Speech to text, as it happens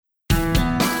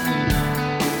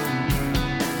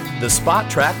The Spot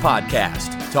Track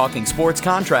Podcast, talking sports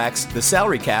contracts, the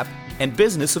salary cap, and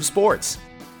business of sports.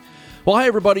 Well, hi,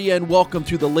 everybody, and welcome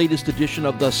to the latest edition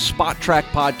of the Spot Track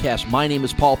Podcast. My name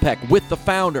is Paul Peck, with the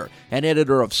founder and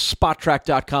editor of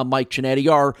SpotTrack.com, Mike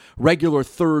Cianetti. Our regular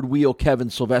third wheel, Kevin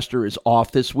Sylvester, is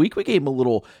off this week. We gave him a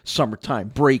little summertime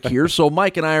break here, so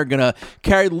Mike and I are going to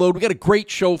carry the load. We got a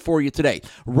great show for you today.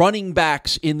 Running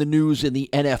backs in the news in the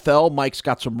NFL. Mike's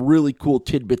got some really cool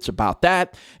tidbits about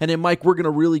that. And then, Mike, we're going to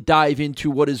really dive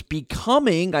into what is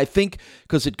becoming, I think,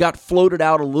 because it got floated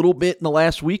out a little bit in the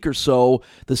last week or so,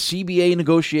 the CBA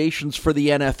negotiations for the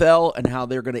NFL and how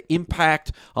they're going to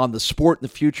impact on the sport in the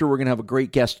future. We're going to have a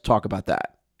great guest to talk about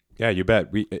that. Yeah, you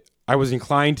bet. I was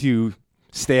inclined to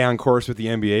stay on course with the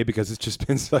NBA because it's just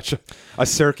been such a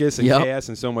circus and chaos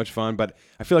and so much fun. But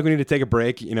I feel like we need to take a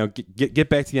break, get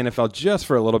back to the NFL just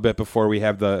for a little bit before we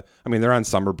have they're on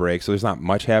summer break, so there's not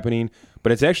much happening.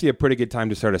 But it's actually a pretty good time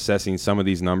to start assessing some of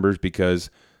these numbers because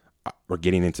we're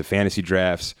getting into fantasy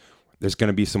drafts. There's going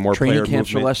to be some more player movement. Training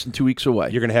camps are less than 2 weeks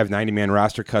away. You're going to have 90-man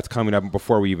roster cuts coming up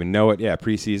before we even know it. Yeah,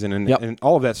 preseason. And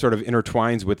all of that sort of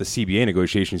intertwines with the CBA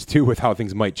negotiations, too, with how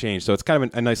things might change. So it's kind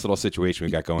of a nice little situation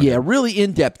we got going. Yeah, really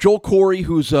in-depth. Joel Corry,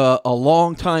 who's a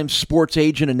longtime sports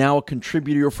agent and now a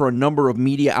contributor for a number of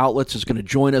media outlets, is going to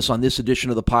join us on this edition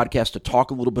of the podcast to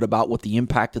talk a little bit about what the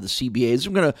impact of the CBA is.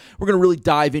 We're going to really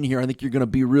dive in here. I think you're going to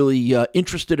be really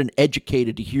interested and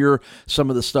educated to hear some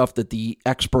of the stuff that the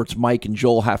experts Mike and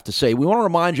Joel have to say. We want to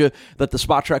remind you that the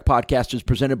Spot Track Podcast is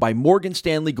presented by Morgan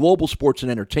Stanley Global Sports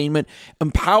and Entertainment,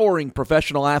 empowering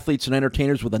professional athletes and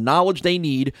entertainers with the knowledge they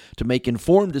need to make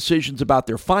informed decisions about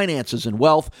their finances and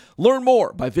wealth. Learn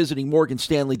more by visiting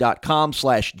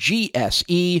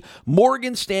morganstanley.com/GSE.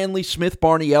 Morgan Stanley Smith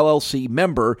Barney LLC,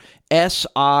 member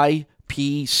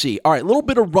SIPC. All right, a little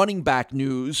bit of running back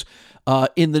news.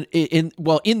 In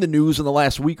the news in the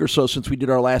last week or so since we did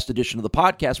our last edition of the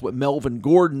podcast with Melvin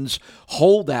Gordon's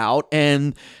holdout,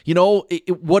 and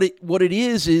what it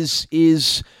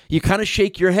is you kind of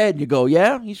shake your head and you go,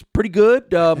 yeah, he's pretty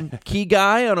good, key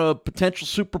guy on a potential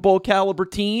Super Bowl caliber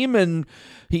team, and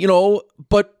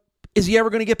but is he ever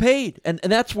going to get paid? And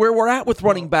that's where we're at with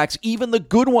running backs, even the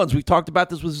good ones. We talked about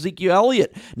this with Ezekiel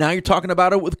Elliott. Now you're talking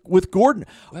about it with Gordon.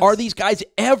 Are these guys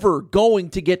ever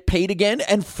going to get paid again?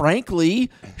 And frankly,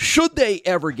 should they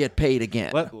ever get paid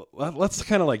again? Let's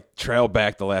kind of trail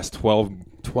back the last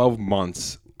 12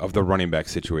 months of the running back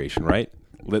situation, right?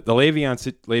 The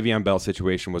Le'Veon Bell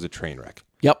situation was a train wreck.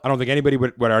 Yep. I don't think anybody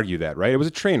would argue that, right? It was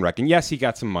a train wreck. And yes, he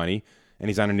got some money, and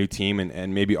he's on a new team,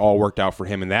 and maybe all worked out for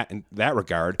him in that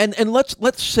regard. And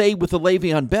let's say with the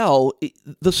Le'Veon Bell,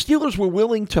 the Steelers were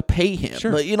willing to pay him.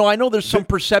 Sure. I know there's some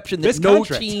perception that no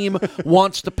team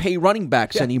wants to pay running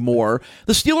backs anymore.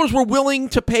 The Steelers were willing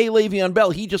to pay Le'Veon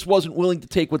Bell. He just wasn't willing to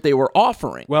take what they were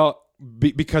offering. Well,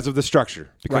 because of the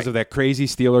structure, because of that crazy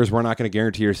Steelers, we're not going to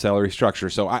guarantee your salary structure.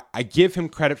 So I give him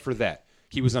credit for that.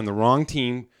 He was on the wrong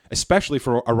team, especially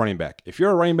for a running back. If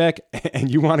you're a running back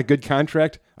and you want a good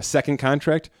contract, a second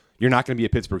contract, you're not going to be a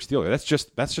Pittsburgh Steeler. That's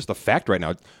just a fact right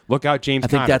now. Look out, James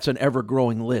Conner. I think that's an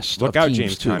ever-growing list. Look out,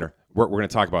 James Conner. We're going to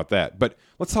talk about that. But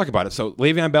let's talk about it. So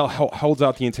Le'Veon Bell holds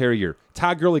out the entire year.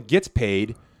 Todd Gurley gets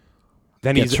paid.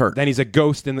 Then he's hurt. Then he's a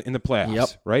ghost in the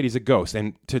playoffs, right? He's a ghost,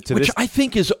 and which I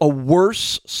think is a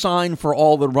worse sign for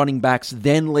all the running backs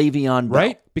than Le'Veon Bell,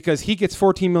 right? Because he gets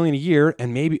 $14 million a year,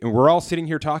 and we're all sitting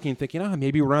here talking, thinking,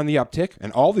 maybe we're on the uptick,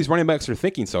 and all these running backs are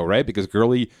thinking so, right? Because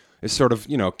Gurley is sort of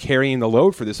carrying the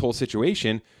load for this whole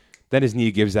situation. Then his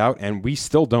knee gives out, and we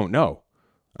still don't know.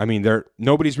 I mean,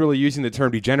 nobody's really using the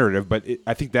term degenerative, but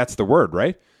I think that's the word,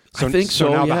 right? I think so.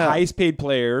 Now the highest paid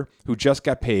player who just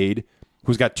got paid,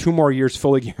 who's got 2 more years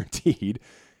fully guaranteed,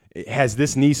 has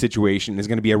this knee situation, is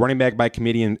going to be a running back by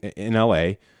committee in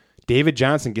L.A. David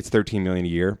Johnson gets $13 million a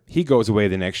year. He goes away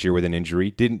the next year with an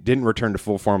injury. Didn't return to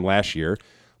full form last year.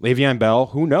 Le'Veon Bell,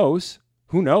 who knows?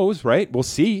 Who knows, right? We'll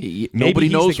see. Maybe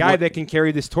he's the guy that can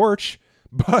carry this torch,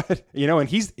 but and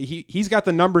he's got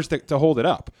the numbers to hold it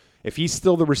up. If he's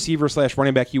still the receiver /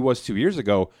 running back he was 2 years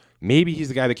ago, maybe he's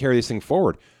the guy that carry this thing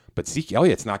forward. But Zeke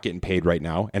Elliott's not getting paid right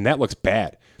now, and that looks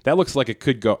bad. That looks like it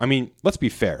could go. I mean, let's be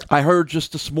fair. I heard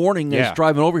just this morning, as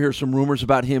driving over here, some rumors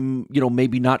about him,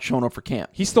 maybe not showing up for camp.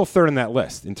 He's still third on that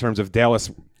list in terms of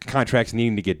Dallas contracts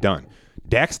needing to get done.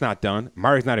 Dak's not done.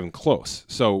 Mari's not even close.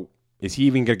 So is he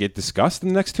even going to get discussed in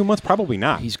the next 2 months? Probably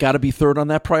not. He's got to be third on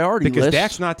that priority list. Because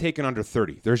Dak's not taking under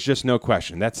 30. There's just no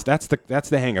question. That's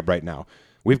the hang-up right now.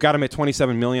 We've got him at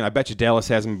 $27 million. I bet you Dallas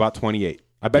has him about 28.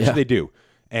 I bet you they do.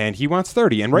 And he wants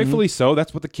 30, and rightfully so.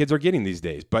 That's what the kids are getting these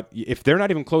days. But if they're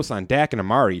not even close on Dak and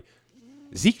Amari,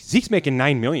 Zeke's making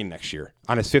 $9 million next year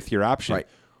on his fifth-year option. Right.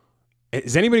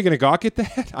 Is anybody going to gawk at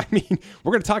that? I mean,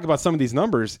 we're going to talk about some of these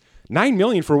numbers. $9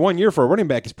 million for 1 year for a running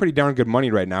back is pretty darn good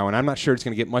money right now, and I'm not sure it's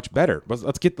going to get much better. But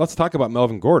let's talk about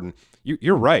Melvin Gordon.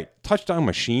 You're right. Touchdown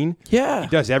machine. Yeah. He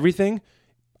does everything.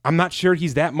 I'm not sure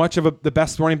he's that much of the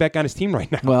best running back on his team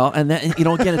right now. Well, and that,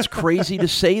 again, it's crazy to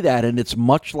say that, and it's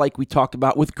much like we talked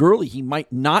about with Gurley. He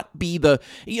might not be the,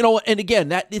 and again,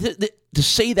 to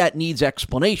say that needs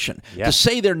explanation. Yeah. To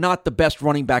say they're not the best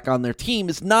running back on their team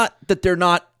is not that they're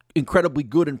not incredibly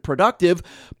good and productive,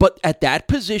 but at that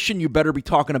position, you better be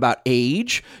talking about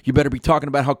age. You better be talking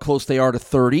about how close they are to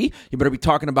 30. You better be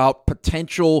talking about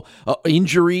potential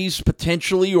injuries,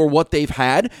 potentially, or what they've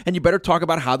had, and you better talk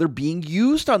about how they're being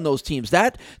used on those teams.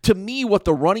 That, to me, what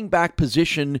the running back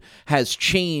position has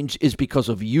changed is because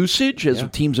of usage, as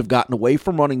teams have gotten away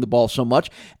from running the ball so much,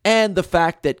 and the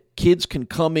fact that kids can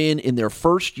come in their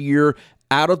first year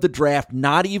out of the draft,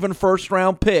 not even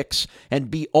first-round picks, and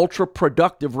be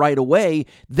ultra-productive right away.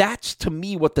 That's, to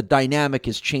me, what the dynamic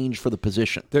has changed for the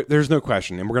position. There's no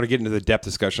question, and we're going to get into the depth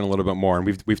discussion a little bit more, and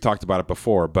we've talked about it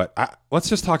before, but let's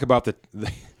just talk about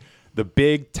the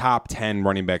big top 10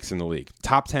 running backs in the league.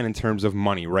 Top 10 in terms of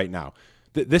money right now.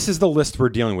 This is the list we're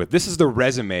dealing with. This is the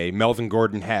resume Melvin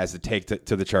Gordon has to take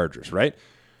to the Chargers, right?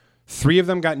 3 of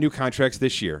them got new contracts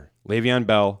this year. Le'Veon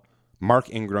Bell, Mark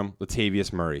Ingram,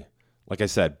 Latavius Murray. Like I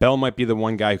said, Bell might be the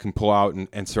one guy who can pull out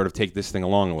and sort of take this thing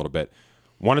along a little bit.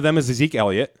 One of them is Zeke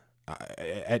Elliott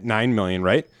at $9 million,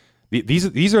 right?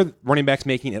 These are running backs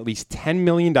making at least $10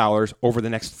 million over the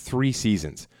next 3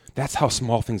 seasons. That's how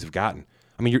small things have gotten.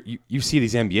 I mean, you see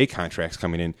these NBA contracts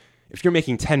coming in. If you're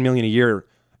making $10 million a year,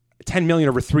 $10 million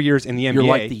over 3 years in the NBA. You're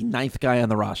like the 9th guy on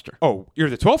the roster. Oh, you're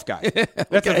the 12th guy.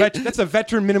 That's a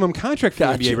veteran minminimum contract for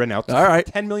the NBA right now. All right.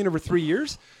 $10 million over 3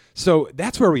 years. So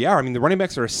that's where we are. I mean, the running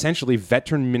backs are essentially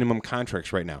veteran minimum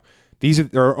contracts right now.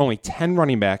 There are only 10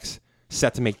 running backs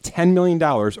set to make $10 million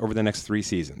over the next 3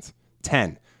 seasons.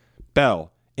 10.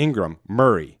 Bell, Ingram,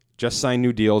 Murray just signed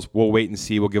new deals. We'll wait and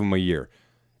see. We'll give them a year.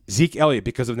 Zeke Elliott,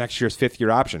 because of next year's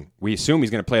 5th-year option. We assume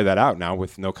he's going to play that out now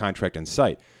with no contract in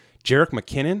sight. Jerick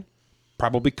McKinnon,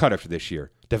 probably cut after this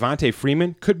year. Devontae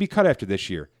Freeman could be cut after this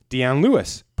year. Deion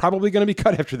Lewis, probably going to be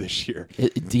cut after this year.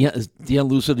 Deion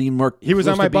Lewis didn't work. He was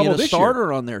on my bubble this year.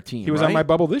 Starter on their team. He was on my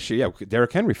bubble this year. Yeah,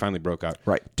 Derrick Henry finally broke out.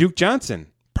 Right. Duke Johnson,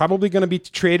 probably going to be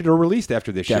traded or released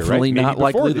after this year, right? Definitely not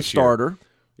likely the starter.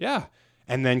 Yeah.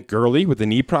 And then Gurley with the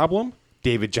knee problem.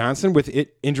 David Johnson with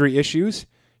injury issues.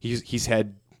 He's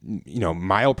had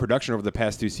mild production over the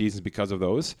past 2 seasons because of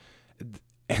those.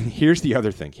 And here's the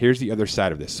other thing. Here's the other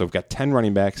side of this. So we've got 10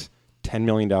 running backs, $10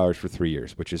 million for 3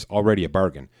 years, which is already a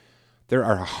bargain. There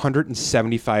are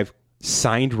 175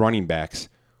 signed running backs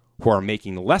who are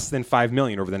making less than $5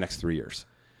 million over the next 3 years.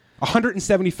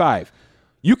 175.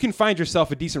 You can find yourself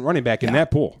a decent running back in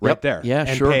that pool right there. Yeah,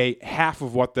 and pay half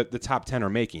of what the top 10 are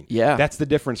making. Yeah. That's the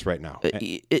difference right now.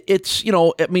 It's,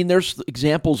 there's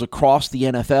examples across the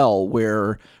NFL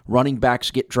where running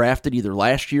backs get drafted either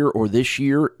last year or this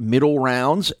year, middle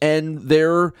rounds, and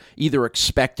they're either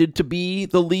expected to be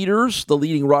the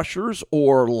leading rushers,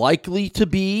 or likely to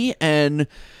be. And,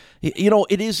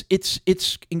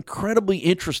 it's incredibly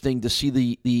interesting to see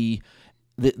the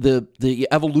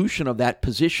evolution of that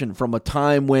position from a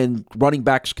time when running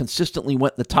backs consistently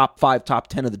went in the top 5, top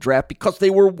 10 of the draft because they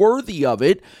were worthy of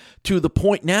it, to the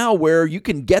point now where you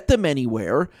can get them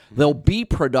anywhere. They'll be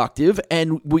productive,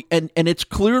 and it's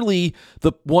clearly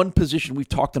the one position we've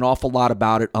talked an awful lot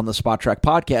about it on the Spot Track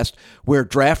podcast, where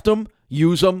draft them,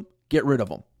 use them, get rid of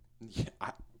them.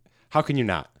 How can you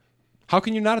not? How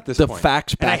can you not at this point? The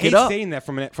facts back it up. I hate saying that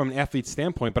from an athlete's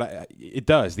standpoint, but it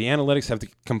does. The analytics have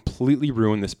completely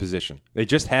ruined this position. They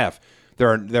just have.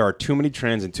 There are too many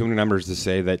trends and too many numbers to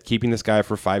say that keeping this guy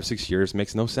for 5-6 years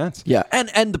makes no sense. Yeah, and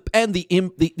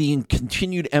the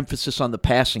continued emphasis on the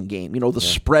passing game. The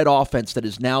spread offense that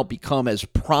has now become as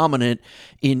prominent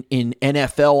in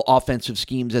NFL offensive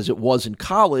schemes as it was in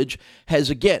college has,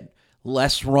 again,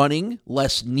 less running,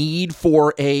 less need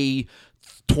for a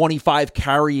 25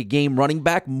 carry a game running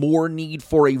back, more need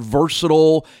for a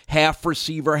versatile half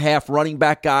receiver, half running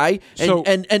back guy.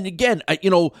 And again,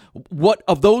 what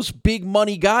of those big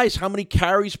money guys, how many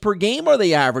carries per game are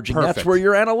they averaging? Perfect. That's where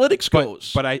your analytics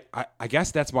goes. But I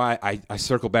guess that's why I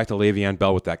circle back to Le'Veon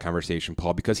Bell with that conversation,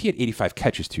 Paul, because he had 85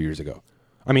 catches 2 years ago.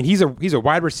 I mean, he's a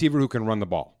wide receiver who can run the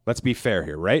ball. Let's be fair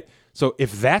here, right? So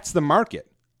if that's the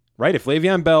market, right? If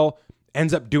Le'Veon Bell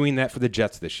ends up doing that for the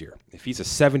Jets this year, if he's a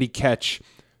 70-catch,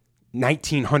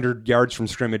 1,900 yards from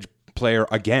scrimmage player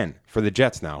again for the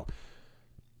Jets now,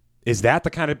 is that the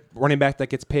kind of running back that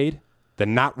gets paid? the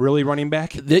not really running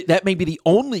back? That may be the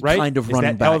only kind of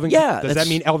running back. Does that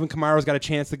mean Alvin Kamara's got a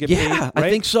chance to get paid? Yeah, right? I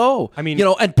think so. I mean,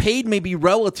 and paid may be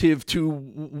relative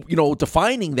to,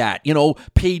 defining that,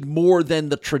 paid more than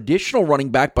the traditional running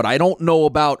back, but I don't know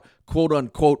about quote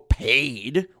unquote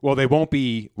paid. Well, they won't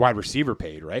be wide receiver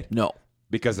paid, right? No.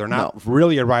 Because they're not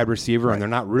really a wide receiver and they're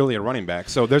not really a running back.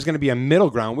 So there's going to be a middle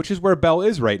ground, which is where Bell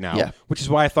is right now, which is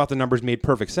why I thought the numbers made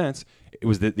perfect sense. It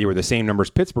was that they were the same numbers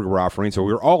Pittsburgh were offering, so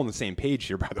we were all on the same page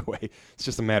here, by the way. It's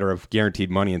just a matter of guaranteed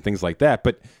money and things like that.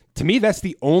 But to me, that's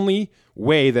the only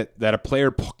way that a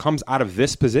player comes out of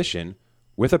this position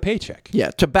with a paycheck. Yeah,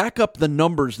 to back up the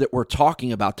numbers that we're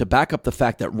talking about, to back up the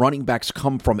fact that running backs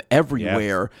come from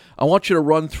everywhere, I want you to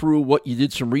run through what you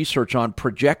did some research on.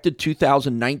 Projected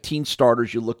 2019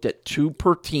 starters, you looked at 2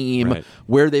 per team,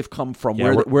 where they've come from,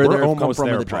 where they've come from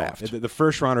in the draft. The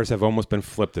first rounders have almost been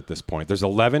flipped at this point. There's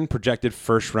 11 projected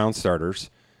first round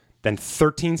starters, then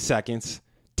 13 seconds,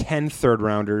 10 third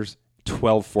rounders,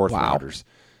 12 fourth rounders.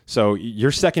 So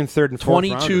your second, third, and fourth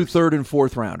 22 third and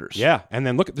fourth rounders. Yeah, and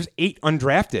then look, there's 8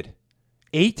 undrafted.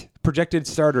 8 projected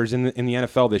starters in the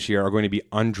NFL this year are going to be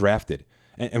undrafted.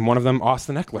 And one of them,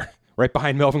 Austin Eckler, right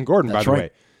behind Melvin Gordon, by the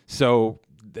way. So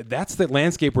that's the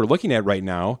landscape we're looking at right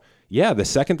now. Yeah, the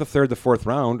second, the third, the fourth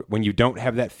round, when you don't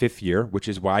have that fifth year, which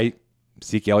is why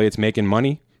Zeke Elliott's making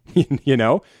money,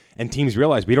 and teams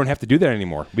realize we don't have to do that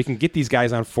anymore. We can get these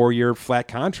guys on 4-year flat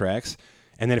contracts.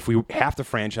 And then if we have to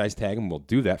franchise tag them, we'll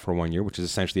do that for 1 year, which is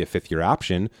essentially a 5th-year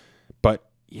option. But,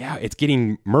 yeah, it's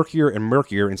getting murkier and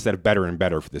murkier instead of better and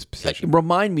better for this position.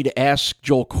 Remind me to ask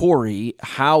Joel Corry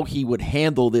how he would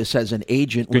handle this as an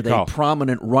agent with a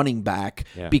prominent running back.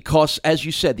 Yeah. Because, as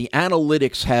you said, the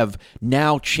analytics have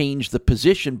now changed the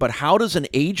position. But how does an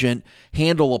agent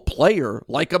handle a player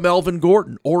like a Melvin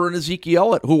Gordon or an Ezekiel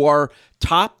Elliott, who are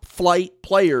top flight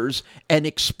players, and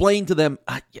explain to them,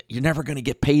 you're never going to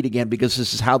get paid again because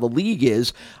this is how the league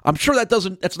is? I'm sure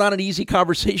that's not an easy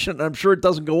conversation, and I'm sure it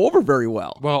doesn't go over very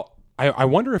well. Well, I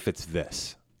wonder if it's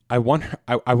this. I wonder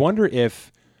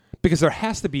if, because there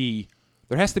has to be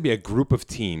a group of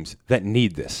teams that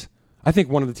need this. I think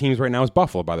one of the teams right now is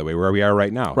Buffalo, by the way, where we are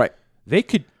right now. Right.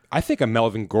 I think a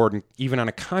Melvin Gordon, even on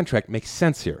a contract, makes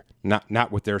sense here.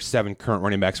 Not with their 7 current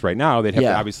running backs right now. They'd have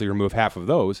to obviously remove half of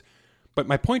those. But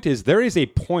my point is, there is a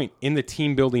point in the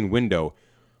team-building window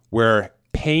where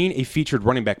paying a featured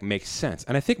running back makes sense.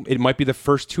 And I think it might be the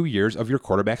first 2 years of your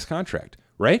quarterback's contract,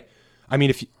 right? I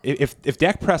mean, if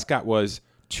Dak Prescott was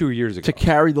 2 years ago, to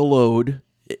carry the load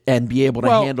and be able to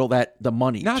handle the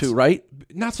money too, right?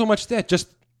 Not so much that,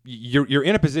 just you're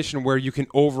in a position where you can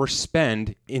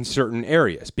overspend in certain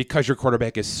areas because your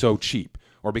quarterback is so cheap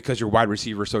or because your wide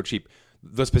receiver is so cheap.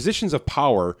 Those positions of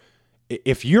power,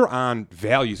 if you're on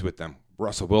values with them,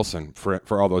 Russell Wilson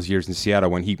for all those years in Seattle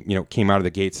when he came out of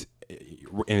the gates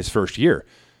in his first year,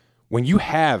 when you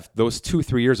have those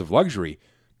 2-3 years of luxury,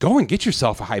 go and get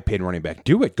yourself a high-paid running back.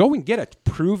 Do it. Go and get a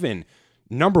proven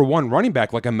number 1 running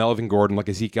back like a Melvin Gordon, like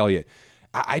a Zeke Elliott.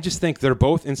 I just think they're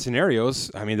both in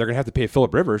scenarios. I mean, they're going to have to pay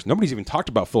Phillip Rivers. Nobody's even talked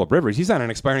about Phillip Rivers. He's on an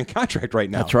expiring contract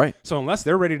right now. That's right. So unless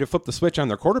they're ready to flip the switch on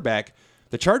their quarterback,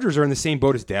 the Chargers are in the same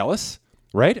boat as Dallas,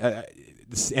 right?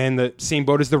 And the same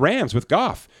boat as the Rams with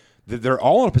Goff. They're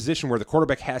all in a position where the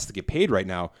quarterback has to get paid right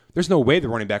now. There's no way the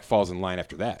running back falls in line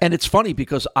after that. And it's funny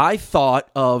because I thought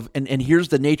of, and here's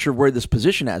the nature of where this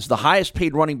position is. The highest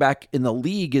paid running back in the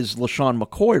league is LaShawn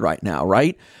McCoy right now,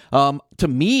 right? To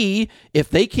me, if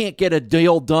they can't get a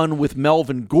deal done with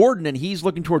Melvin Gordon and he's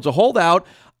looking towards a holdout,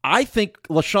 I think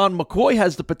LaShawn McCoy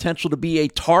has the potential to be a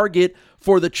target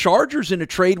for the Chargers in a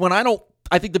trade when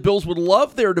I think the Bills would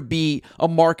love there to be a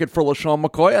market for LaShawn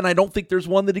McCoy, and I don't think there's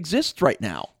one that exists right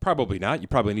now. Probably not. You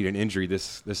probably need an injury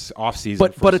this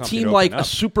offseason. But a team like a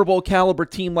Super Bowl caliber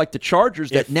team like the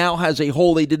Chargers that now has a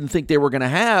hole they didn't think they were going to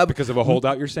have. Because of a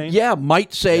holdout, you're saying? Yeah,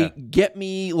 might say, get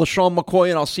me LaShawn McCoy,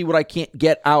 and I'll see what I can't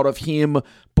get out of him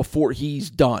before he's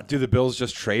done. Do the Bills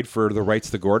just trade for the rights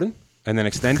to Gordon? And then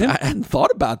extend him? I hadn't thought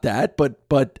about that, but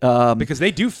because they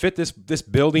do fit this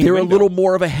building. They're window. a little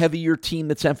more of a heavier team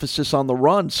that's emphasis on the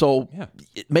run, so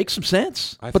it makes some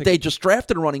sense. But they just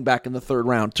drafted a running back in the 3rd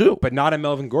round too, but not a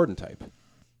Melvin Gordon type.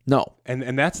 No,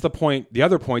 and that's the point. The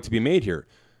other point to be made here: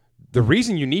 the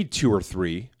reason you need 2 or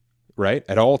 3, right,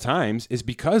 at all times, is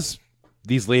because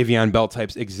these Le'Veon Bell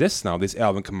types exist now. These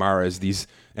Alvin Kamaras,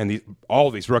 all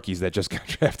these rookies that just got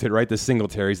drafted, right? The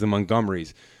Singletaries, the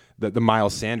Montgomerys. The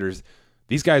Miles Sanders,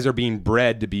 these guys are being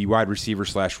bred to be wide receiver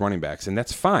 / running backs, and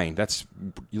that's fine. That's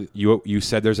you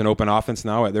said there's an open offense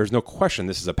now. There's no question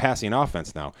this is a passing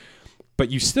offense now, but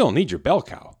you still need your bell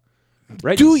cow.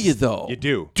 Right? Do you, though? You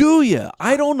do. Do you?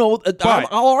 I don't know.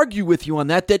 I'll argue with you on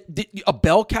that a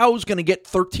bell cow is going to get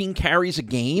 13 carries a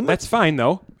game. That's fine,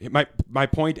 though. My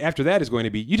point after that is going to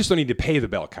be you just don't need to pay the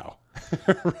bell cow.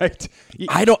 Right?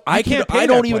 I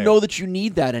don't even know that you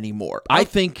need that anymore. I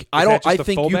think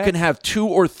you can have 2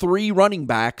 or 3 running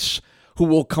backs who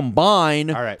will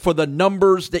combine for the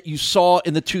numbers that you saw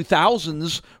in the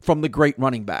 2000s from the great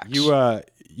running backs.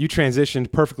 You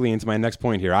transitioned perfectly into my next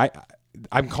point here.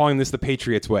 I'm calling this the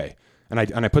Patriots way. And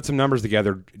I put some numbers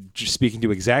together just speaking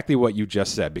to exactly what you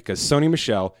just said, because Sony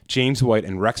Michel, James White,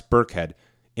 and Rex Burkhead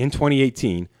in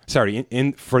 2018,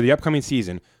 for the upcoming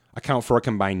season, account for a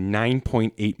combined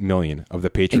 $9.8 million of the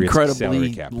Patriots'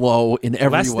 salary cap. Low in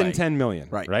every Less way. than $10 million,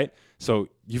 right? So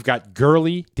you've got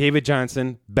Gurley, David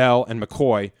Johnson, Bell, and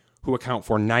McCoy, who account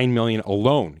for $9 million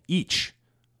alone each.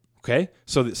 Okay?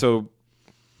 So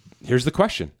here's the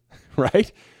question,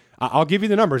 right? I'll give you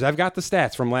the numbers. I've got the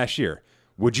stats from last year.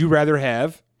 Would you rather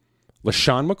have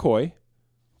LaShawn McCoy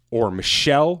or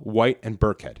Michel, White, and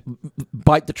Burkhead?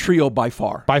 By the trio by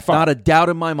far. By far. Not a doubt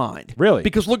in my mind. Really?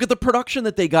 Because look at the production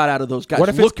that they got out of those guys. What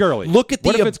if it's Gurley? What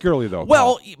if it's Gurley, though?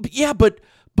 Well, yeah, but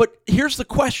here's the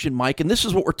question, Mike, and this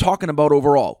is what we're talking about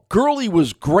overall. Gurley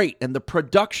was great, and the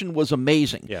production was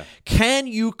amazing. Yeah. Can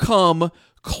you come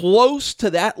close to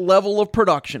that level of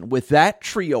production with that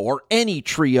trio or any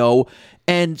trio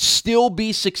and still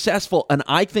be successful? And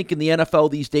I think in the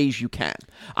NFL these days you can.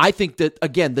 I think that,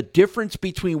 again, the difference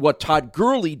between what Todd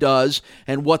Gurley does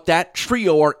and what that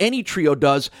trio or any trio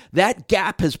does, that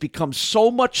gap has become so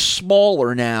much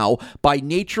smaller now by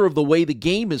nature of the way the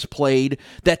game is played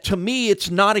that to me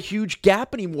it's not a huge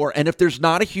gap anymore. And if there's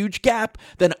not a huge gap,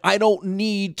 then I don't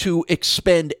need to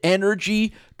expend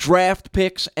energy, draft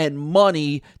picks, and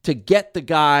money to get the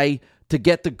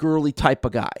Gurley type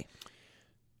of guy.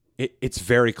 It's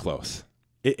very close.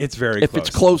 It's very close. If it's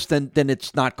close, then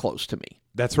it's not close to me.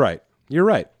 That's right. You're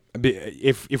right.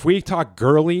 If we talk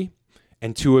Gurley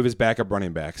and 2 of his backup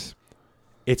running backs,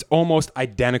 it's almost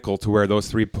identical to where those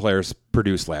 3 players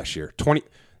produced last year.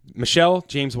 Michel,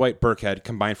 James White, Burkhead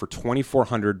combined for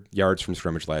 2,400 yards from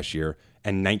scrimmage last year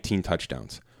and 19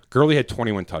 touchdowns. Gurley had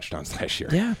 21 touchdowns last year.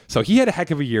 Yeah. So he had a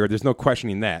heck of a year. There's no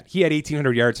questioning that. He had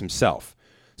 1,800 yards himself.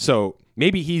 So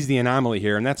maybe he's the anomaly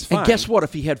here, and that's fine. And guess what?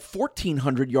 If he had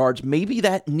 1,400 yards, maybe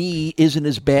that knee isn't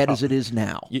as bad as it is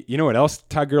now. You know what else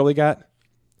Todd Gurley got?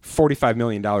 $45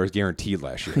 million guaranteed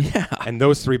last year. Yeah. And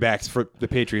those 3 backs for the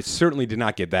Patriots certainly did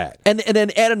not get that. And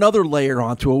then add another layer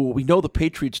onto it. What we know the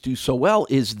Patriots do so well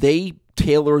is they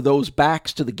tailor those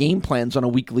backs to the game plans on a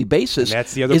weekly basis. And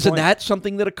that's the other Isn't point. that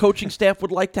something that a coaching staff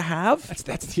would like to have?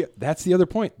 That's the other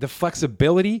point. The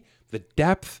flexibility, the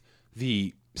depth,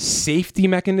 the safety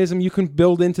mechanism you can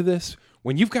build into this.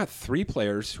 When you've got 3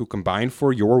 players who combine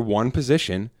for your one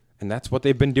position, and that's what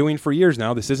they've been doing for years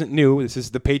now. This isn't new. This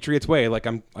is the Patriots way. Like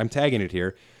I'm tagging it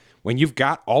here. When you've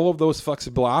got all of those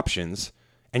flexible options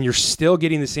and you're still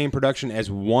getting the same production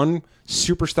as one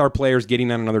superstar player is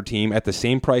getting on another team at the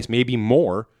same price, maybe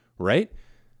more, right?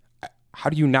 How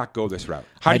do you not go this route?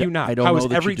 How do you not? How is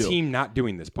every team not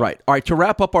doing this? Paul? Right. All right, to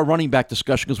wrap up our running back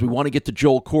discussion, because we want to get to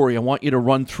Joel Corry, I want you to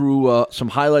run through some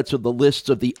highlights of the lists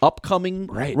of the upcoming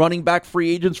running back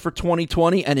free agents for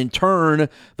 2020, and in turn,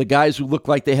 the guys who look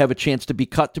like they have a chance to be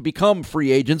cut to become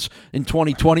free agents in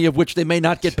 2020, of which they may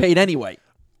not get paid anyway.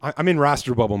 I'm in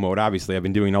roster bubble mode, obviously. I've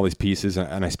been doing all these pieces,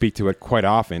 and I speak to it quite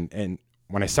often. And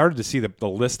when I started to see the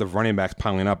list of running backs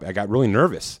piling up, I got really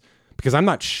nervous because I'm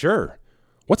not sure.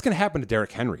 What's going to happen to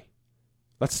Derrick Henry?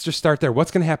 Let's just start there.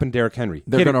 What's going to happen to Derrick Henry?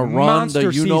 They're going to run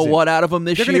the you-know-what out of him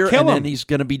this year, and then he's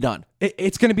going to be done.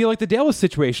 It's going to be like the Dallas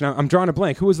situation. I'm drawing a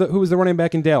blank. Who was the running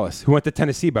back in Dallas who went to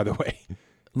Tennessee, by the way?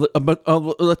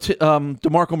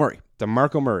 DeMarco Murray.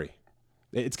 DeMarco Murray.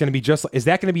 It's going to be just. Is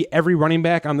that going to be every running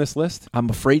back on this list? I'm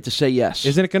afraid to say yes.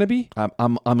 Isn't it going to be?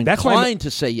 I'm inclined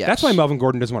to say yes. That's why Melvin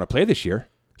Gordon doesn't want to play this year.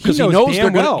 Because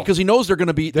he knows they're going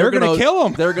to be. They're going to kill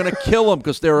him. They're going to kill him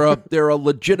because they're a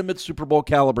legitimate Super Bowl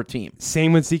caliber team.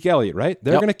 Same with Zeke Elliott, right?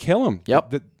 They're going to kill him.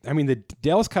 Yep. The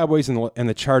Dallas Cowboys and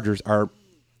the Chargers are.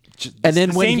 And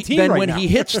then when he he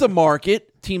hits the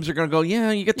market, teams are going to go, yeah,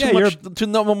 you get too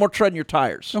more tread in your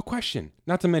tires. No question.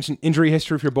 Not to mention injury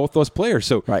history for both those players.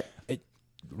 So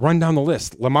run down the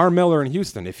list. Lamar Miller in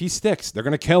Houston, if he sticks, they're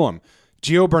going to kill him.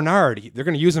 Gio Bernard, they're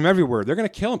going to use him everywhere. They're going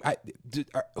to kill him.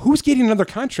 Who's getting another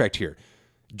contract here?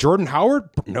 Jordan Howard?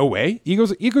 No way.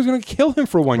 Eagles going to kill him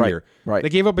for 1 year. Right. They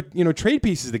gave up trade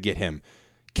pieces to get him.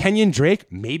 Kenyon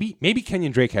Drake, maybe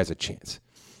Kenyon Drake has a chance.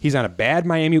 He's on a bad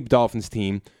Miami Dolphins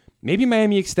team. Maybe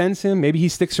Miami extends him. Maybe he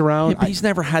sticks around. Yeah, but he's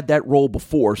never had that role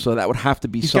before, so that would have to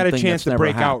be something that's never happened. He's got a chance to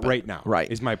break out right now,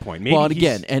 right? Is my point. Maybe well, and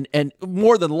again, and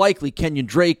more than likely, Kenyon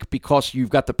Drake, because you've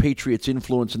got the Patriots'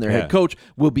 influence in their head coach,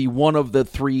 will be one of the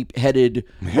three-headed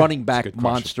running back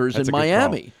monsters in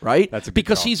Miami, right? That's a good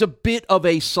because call. he's a bit of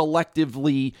a selective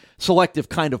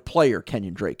kind of player.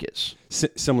 Kenyon Drake is.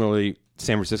 Similarly,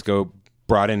 San Francisco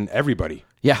brought in everybody.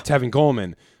 Yeah, Tevin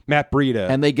Coleman, Matt Breida,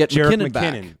 and they get Jerick McKinnon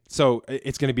back. So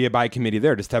it's going to be a by committee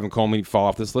there. Does Tevin Coleman fall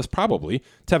off this list? Probably.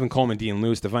 Tevin Coleman, Dean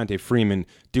Lewis, Devontae Freeman,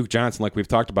 Duke Johnson, like we've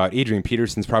talked about. Adrian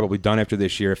Peterson's probably done after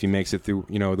this year if he makes it through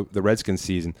the Redskins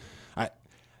season.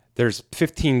 There's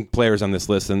 15 players on this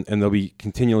list, and they'll be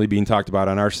continually being talked about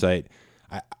on our site.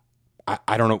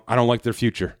 I don't know. I don't like their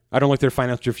future. I don't like their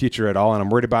financial future at all, and I'm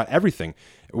worried about everything.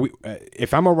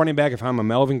 If I'm a running back, if I'm a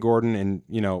Melvin Gordon, and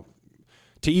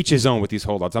to each his own with these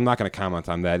holdouts. I'm not going to comment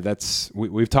on that.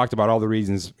 We've talked about all the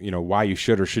reasons, why you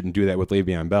should or shouldn't do that with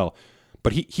Le'Veon Bell.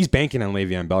 But he's banking on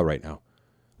Le'Veon Bell right now.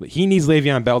 He needs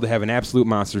Le'Veon Bell to have an absolute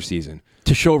monster season.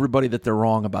 To show everybody that they're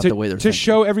wrong about the way they're thinking. To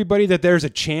show everybody that there's a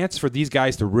chance for these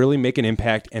guys to really make an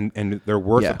impact and they're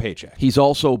worth a paycheck. He's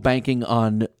also banking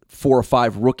on 4 or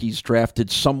 5 rookies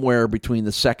drafted somewhere between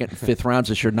the second and fifth rounds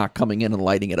this year not coming in and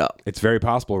lighting it up. It's very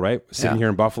possible, right? Sitting here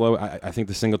in Buffalo, I think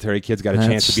the Singletary kid's got a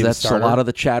chance to be the starter. That's a lot of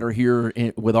the chatter here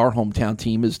with our hometown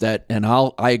team is that, and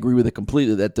I agree with it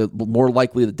completely, that the more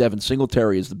likely that Devin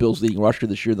Singletary is the Bills' leading rusher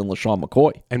this year than LaShawn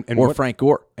McCoy or Frank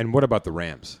Gore. And what about the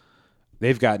Rams?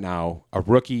 They've got now a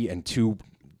rookie and 2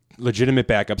 legitimate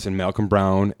backups in Malcolm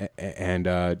Brown and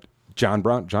John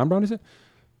Brown. John Brown, is it?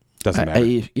 Doesn't matter.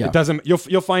 It doesn't.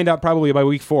 You'll find out probably by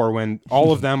week 4 when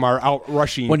all of them are out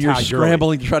rushing. When you're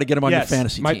scrambling to try to get them on your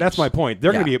fantasy teams. That's my point.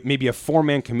 They're going to be maybe a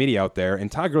 4-man committee out there,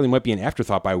 and Todd Gurley might be an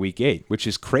afterthought by week 8, which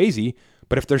is crazy.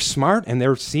 But if they're smart and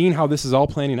they're seeing how this is all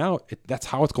planning out, that's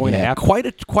how it's going to happen.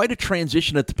 Quite a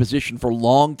transition at the position for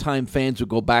longtime fans who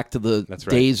go back to the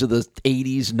days of the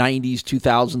 80s, 90s,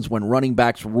 2000s when running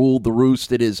backs ruled the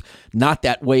roost. It is not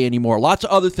that way anymore. Lots of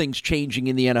other things changing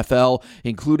in the NFL,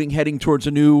 including heading towards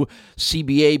a new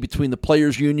CBA between the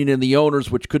Players Union and the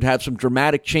owners, which could have some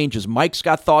dramatic changes. Mike's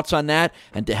got thoughts on that,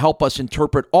 and to help us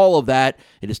interpret all of that,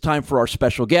 it is time for our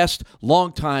special guest,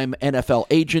 longtime NFL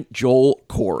agent Joel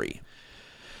Corry.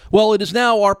 Well, it is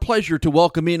now our pleasure to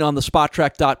welcome in on the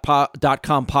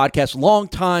SpotTrack.com podcast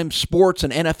longtime sports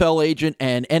and NFL agent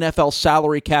and NFL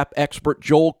salary cap expert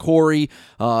Joel Corry.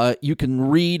 You can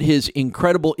read his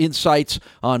incredible insights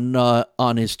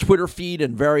on his Twitter feed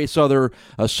and various other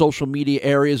social media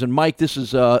areas. And Mike, this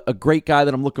is a great guy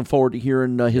that I'm looking forward to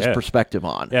hearing his perspective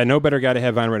on. Yeah, no better guy to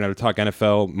have on right now to talk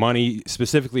NFL money,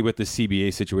 specifically with the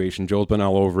CBA situation. Joel's been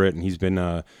all over it, and he's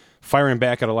been firing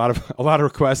back at a lot of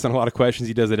requests and a lot of questions.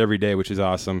 He does it every day, which is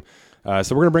awesome.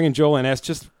 So we're going to bring in Joel and ask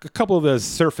just a couple of the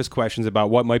surface questions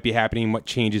about what might be happening, what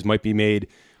changes might be made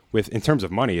in terms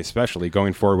of money, especially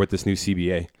going forward with this new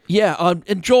CBA. Yeah,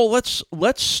 and Joel, let's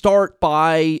start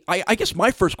by I guess my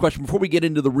first question before we get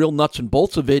into the real nuts and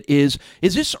bolts of it is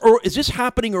this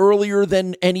happening earlier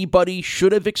than anybody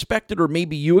should have expected, or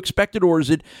maybe you expected, or is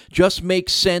it just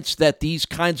makes sense that these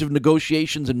kinds of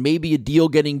negotiations and maybe a deal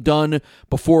getting done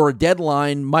before a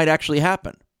deadline might actually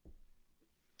happen?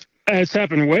 It's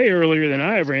happened way earlier than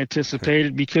I ever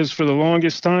anticipated, because for the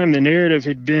longest time the narrative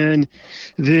had been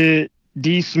that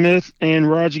D. Smith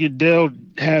and Roger Goodell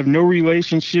have no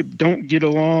relationship, don't get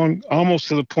along, almost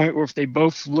to the point where if they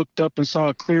both looked up and saw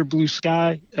a clear blue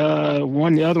sky,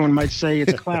 the other one might say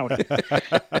it's cloudy.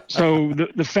 So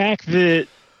the fact that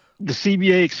the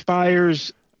CBA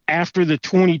expires after the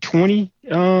 2020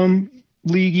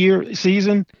 league year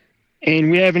season, and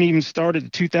we haven't even started the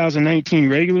 2019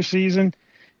 regular season,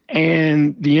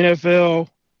 and the NFL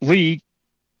league,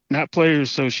 not Players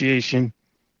Association,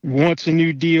 wants a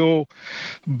new deal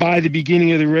by the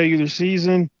beginning of the regular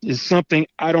season is something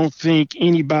I don't think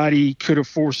anybody could have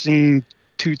foreseen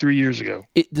 2-3 years ago.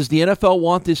 Does the NFL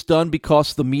want this done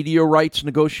because the media rights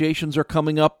negotiations are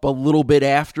coming up a little bit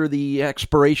after the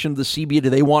expiration of the CBA? Do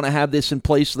they want to have this in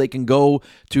place so they can go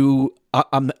to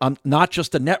not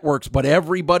just the networks, but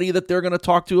everybody that they're going to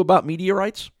talk to about media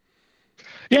rights?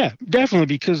 Yeah, definitely,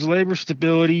 because labor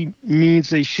stability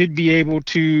means they should be able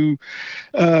to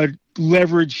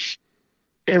leverage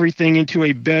everything into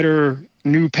a better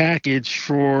new package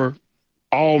for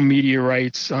all media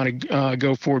rights on a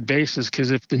go-forward basis,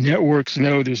 because if the networks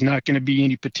know there's not going to be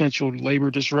any potential labor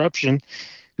disruption,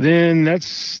 then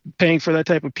that's paying for that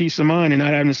type of peace of mind and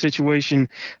not having a situation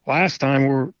last time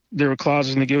where there were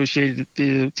clauses negotiated that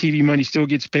the TV money still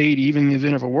gets paid even in the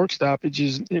event of a work stoppage.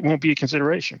 It won't be a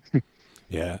consideration.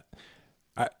 Yeah.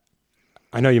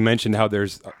 I know you mentioned how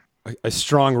there's a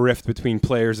strong rift between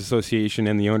Players Association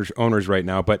and the owners right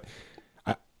now, but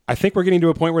I think we're getting to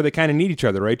a point where they kind of need each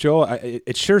other, right, Joel?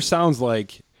 It sure sounds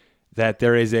like that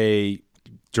there is a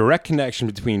direct connection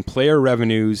between player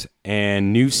revenues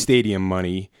and new stadium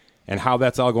money and how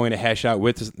that's all going to hash out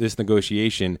with this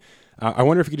negotiation. I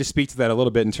wonder if you could just speak to that a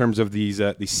little bit in terms of these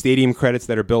stadium credits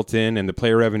that are built in and the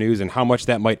player revenues and how much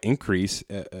that might increase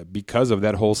because of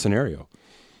that whole scenario.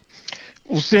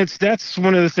 Well, since that's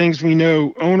one of the things we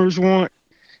know owners want,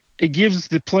 it gives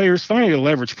the players finally a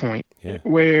leverage point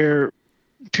where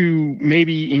to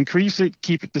maybe increase it,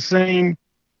 keep it the same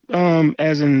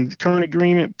as in the current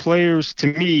agreement. Players, to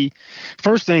me,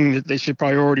 first thing that they should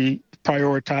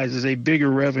prioritize is a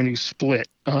bigger revenue split.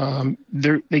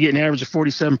 They get an average of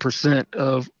 47%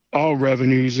 of all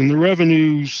revenues, and the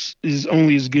revenues is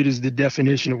only as good as the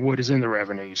definition of what is in the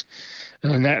revenues.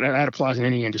 And that applies in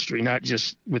any industry, not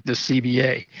just with the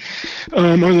CBA.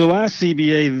 Under the last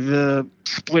CBA, the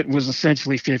split was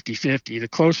essentially 50-50. The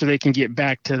closer they can get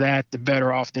back to that, the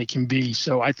better off they can be.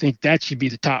 So I think that should be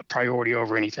the top priority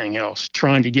over anything else,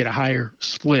 trying to get a higher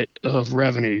split of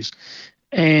revenues.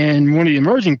 And one of the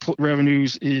emerging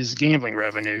revenues is gambling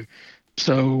revenue.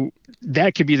 So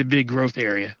that could be the big growth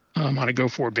area on a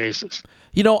go-forward basis.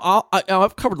 You know,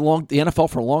 I've covered the NFL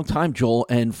for a long time, Joel,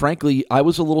 and frankly, I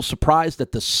was a little surprised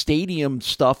that the stadium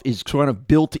stuff is kind of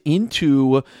built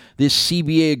into this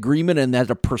CBA agreement and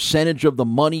that a percentage of the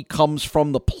money comes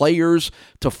from the players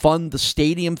to fund the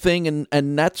stadium thing.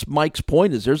 And that's Mike's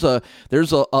point, is there's a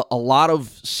lot of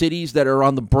cities that are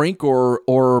on the brink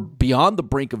or beyond the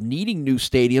brink of needing new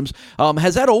stadiums.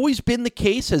 Has that always been the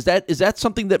case? Is that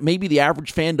something that maybe the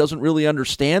average fan doesn't really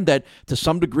understand, that to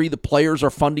some degree the players are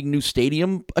funding new stadium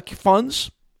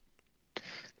funds?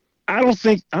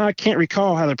 I can't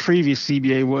recall how the previous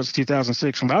CBA was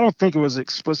 2006, but I don't think it was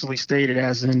explicitly stated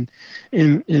as in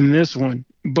this one.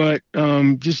 But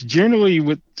just generally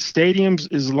with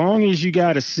stadiums, as long as you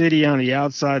got a city on the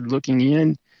outside looking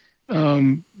in,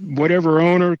 whatever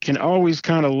owner can always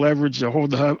kind of leverage to hold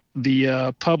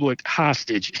the public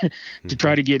hostage to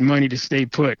try to get money to stay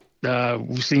put.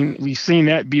 We've seen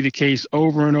that be the case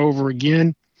over and over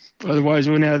again. Otherwise,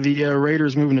 we wouldn't have the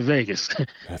Raiders moving to Vegas.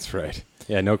 That's right.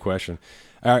 Yeah, no question.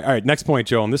 All right, next point,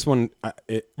 Joe. And this one,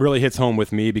 it really hits home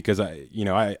with me because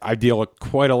I deal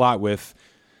quite a lot with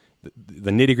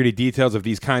the nitty-gritty details of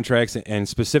these contracts and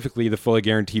specifically the fully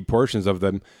guaranteed portions of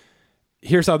them.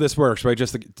 Here's how this works, right?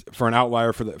 Just for an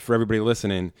outlier for everybody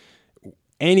listening,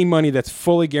 any money that's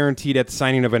fully guaranteed at the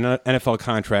signing of an NFL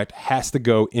contract has to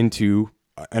go into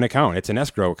an account. It's an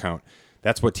escrow account.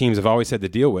 That's what teams have always had to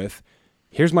deal with.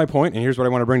 Here's my point, and here's what I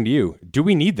want to bring to you. Do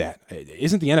we need that?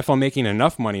 Isn't the NFL making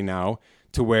enough money now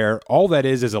to where all that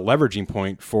is a leveraging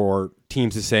point for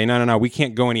teams to say, no, we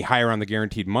can't go any higher on the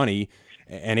guaranteed money,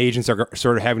 and agents are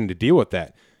sort of having to deal with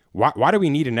that. Why do we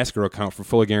need an escrow account for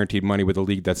fully guaranteed money with a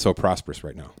league that's so prosperous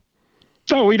right now?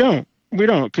 So we don't,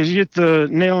 because you hit the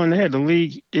nail on the head. The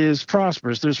league is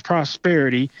prosperous. There's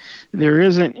prosperity. There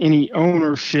isn't any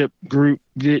ownership group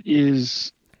that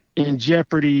is in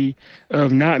jeopardy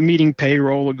of not meeting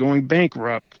payroll or going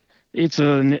bankrupt. It's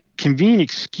a convenient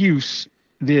excuse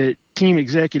that team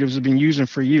executives have been using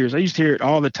for years. I used to hear it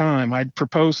all the time. I'd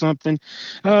propose something.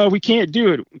 We can't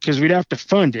do it because we'd have to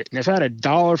fund it. And if I had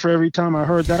 $1 for every time I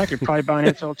heard that, I could probably buy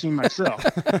an NFL team myself.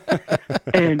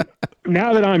 And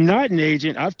now that I'm not an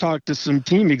agent, I've talked to some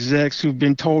team execs who've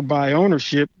been told by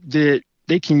ownership that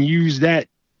they can use that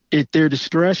at their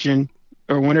discretion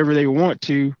or whenever they want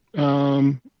to,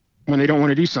 when they don't want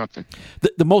to do something.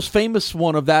 The most famous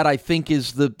one of that, I think,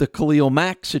 is the Khalil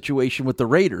Mack situation with the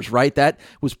Raiders, right? That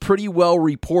was pretty well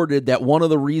reported that one of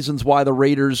the reasons why the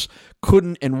Raiders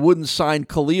couldn't and wouldn't sign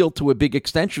Khalil to a big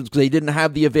extension is because they didn't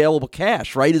have the available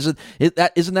cash, right? Isn't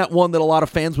that one that a lot of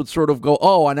fans would sort of go,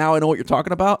 oh, now I know what you're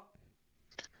talking about?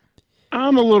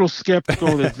 I'm a little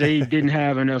skeptical that they didn't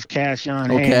have enough cash on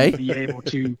hand to be able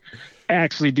to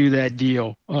actually do that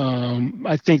deal.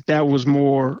 I think that was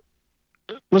more...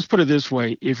 Let's put it this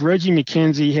way. If Reggie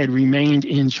McKenzie had remained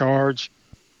in charge,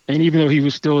 and even though he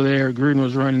was still there, Gruden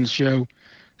was running the show,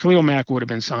 Khalil Mack would have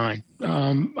been signed.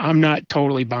 I'm not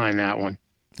totally buying that one.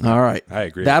 All right. I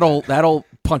agree. That'll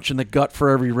punch in the gut for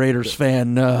every Raiders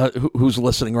fan who's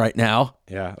listening right now.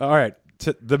 Yeah. All right.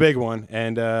 The big one.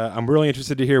 And I'm really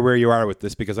interested to hear where you are with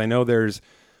this because I know there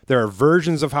are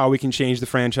versions of how we can change the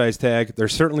franchise tag.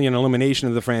 There's certainly an elimination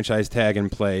of the franchise tag in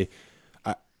play.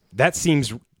 That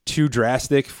seems too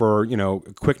drastic for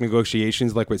quick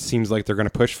negotiations like what seems like they're going to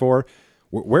push for.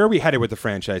 Where are we headed with the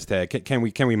franchise tag? Can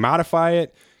we modify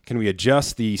it? Can we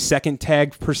adjust the second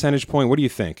tag percentage point? What do you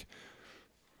think?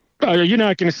 You're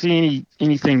not going to see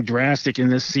anything drastic in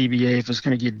this CBA if it's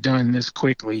going to get done this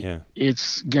quickly. Yeah.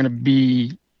 It's going to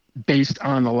be based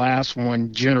on the last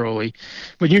one generally,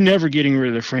 but you're never getting rid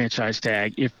of the franchise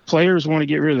tag. If players want to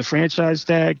get rid of the franchise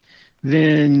tag,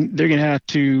 then they're going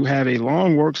to have a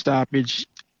long work stoppage,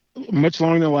 much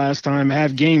longer than last time,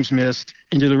 have games missed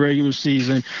into the regular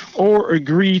season, or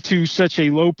agree to such a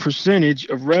low percentage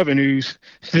of revenues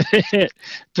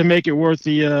to make it worth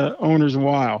the owner's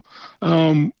while.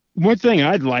 One thing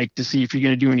I'd like to see if you're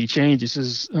going to do any changes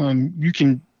is you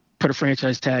can put a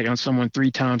franchise tag on someone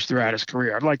 3 times throughout his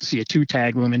career. I'd like to see a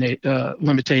 2-tag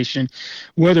limitation,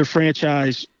 whether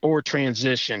franchise or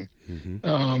transition.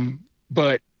 Mm-hmm.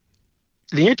 But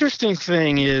the interesting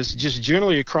thing is just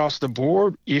generally across the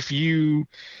board, if you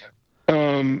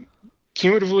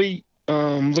cumulatively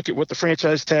look at what the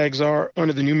franchise tags are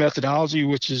under the new methodology,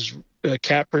 which is a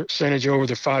cap percentage over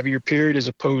the 5-year period as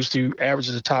opposed to average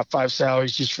of the top 5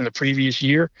 salaries just from the previous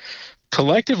year,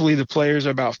 collectively the players are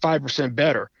about 5%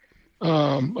 better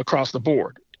across the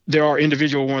board. There are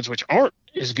individual ones which aren't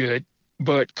as good,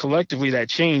 but collectively that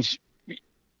change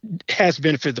has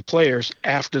benefited the players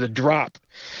after the drop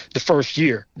the first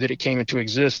year that it came into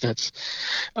existence.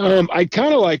 I'd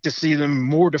kind of like to see them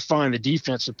more define the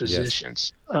defensive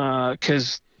positions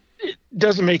because it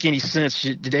doesn't make any sense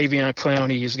that Davion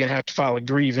Clowney is going to have to file a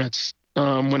grievance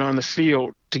when on the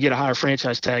field to get a higher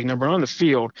franchise tag number. On the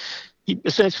field, he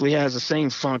essentially has the same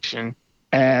function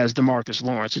as DeMarcus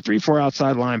Lawrence. A 3-4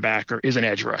 outside linebacker is an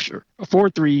edge rusher. A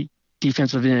 4-3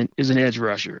 defensive end is an edge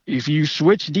rusher. If you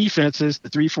switch defenses, the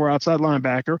 3-4 outside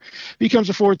linebacker becomes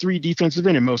a 4-3 defensive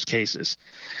end in most cases.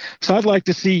 So I'd like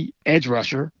to see edge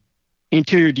rusher,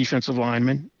 interior defensive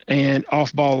lineman, and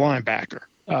off-ball linebacker.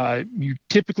 You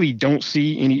typically don't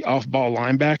see any off-ball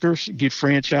linebackers get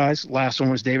franchised. Last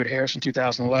one was David Harris in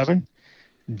 2011.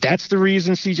 That's the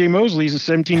reason C.J. Mosley's is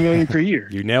 $17 million per year.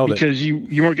 You nailed it. Because you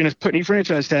weren't going to put any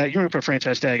franchise tag. You weren't going to put a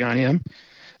franchise tag on him.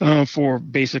 For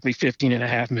basically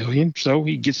 $15.5 million. So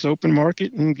he gets open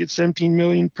market and gets $17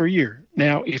 million per year.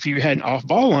 Now, if you had an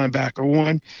off-ball linebacker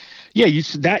one,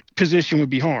 that position would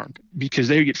be harmed because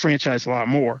they would get franchised a lot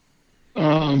more.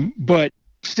 But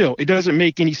still, it doesn't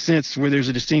make any sense where there's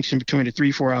a distinction between a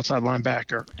 3-4 outside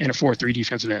linebacker and a 4-3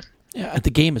 defensive end. Yeah, the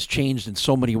game has changed in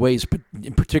so many ways, but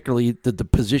particularly the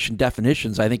position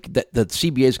definitions. I think that the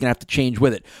CBA is going to have to change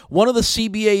with it. One of the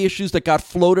CBA issues that got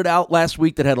floated out last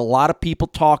week that had a lot of people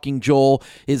talking, Joel,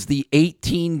 is the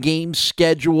 18-game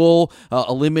schedule,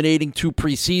 eliminating 2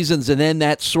 preseasons, and then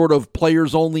that sort of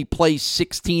players only play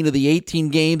 16 of the 18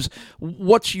 games.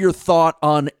 What's your thought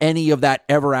on any of that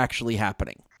ever actually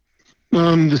happening? The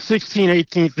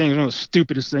 16-18 thing is one of the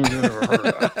stupidest things I've ever heard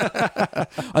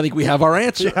of. I think we have our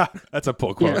answer. Yeah, that's a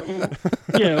pull quote.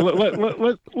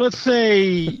 Let's say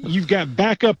you've got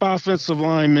backup offensive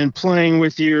linemen playing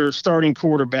with your starting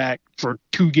quarterback for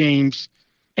 2 games,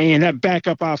 and that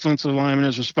backup offensive lineman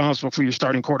is responsible for your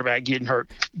starting quarterback getting hurt.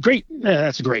 Great.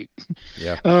 That's great.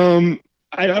 Yeah.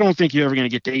 I don't think you're ever going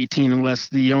to get to 18 unless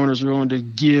the owners are willing to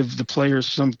give the players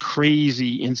some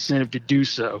crazy incentive to do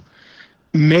so.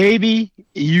 Maybe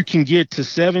you can get to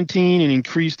 17 and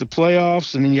increase the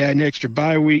playoffs, and then you add an extra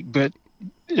bye week. But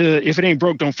if it ain't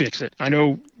broke, don't fix it. I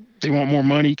know they want more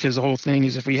money because the whole thing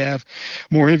is if we have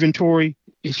more inventory,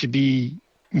 it should be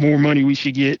more money we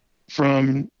should get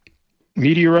from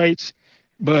media rights.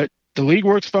 But the league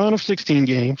works fine of 16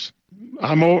 games.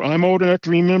 I'm old enough to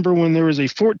remember when there was a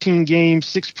 14-game,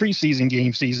 6 preseason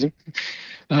game season.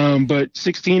 But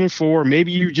 16-4,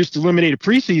 maybe you just eliminate a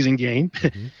preseason game.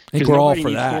 Mm-hmm. I think we're all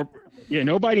for that.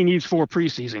 Nobody needs 4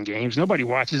 preseason games. Nobody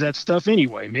watches that stuff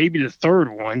anyway. Maybe the third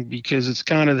one because it's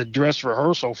kind of the dress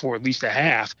rehearsal for at least a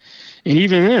half. And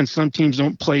even then, some teams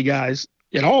don't play guys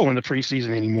at all in the preseason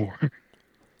anymore.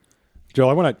 Joel,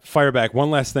 I want to fire back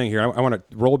one last thing here. I want to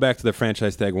roll back to the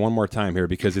franchise tag one more time here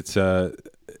because it's a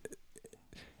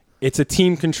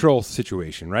team control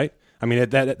situation, right? I mean,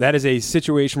 that is a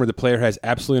situation where the player has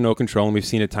absolutely no control, and we've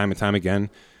seen it time and time again.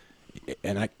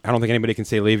 And I don't think anybody can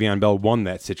say Le'Veon Bell won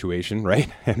that situation, right?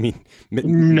 I mean,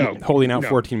 holding out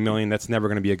 $14 million, that's never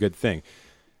going to be a good thing.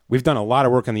 We've done a lot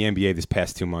of work on the NBA this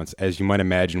past 2 months, as you might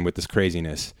imagine, with this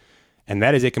craziness. And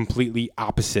that is a completely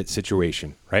opposite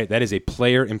situation, right? That is a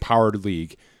player-empowered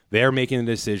league. They are making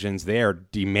the decisions. They are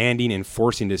demanding and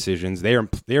forcing decisions. They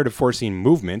are forcing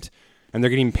movement, and they're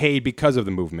getting paid because of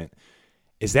the movement.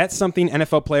 Is that something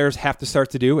NFL players have to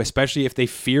start to do, especially if they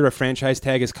fear a franchise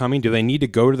tag is coming? Do they need to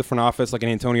go to the front office like an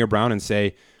Antonio Brown and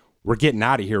say, we're getting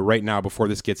out of here right now before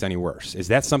this gets any worse? Is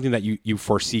that something that you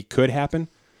foresee could happen?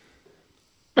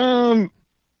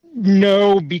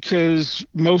 No, because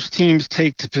most teams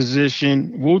take the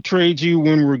position, we'll trade you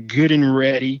when we're good and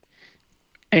ready.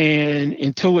 And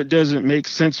until it doesn't make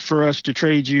sense for us to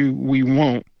trade you, we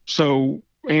won't. So,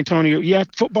 Antonio, yeah,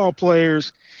 football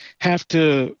players have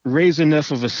to raise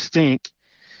enough of a stink.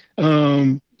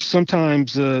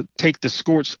 Sometimes take the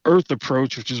scorched earth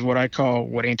approach, which is what I call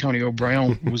what Antonio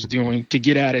Brown was doing, to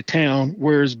get out of town.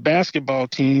 Whereas basketball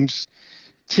teams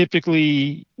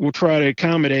typically will try to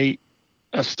accommodate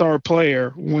a star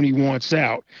player when he wants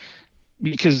out,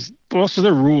 because also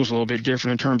their rules a little bit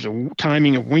different in terms of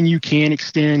timing of when you can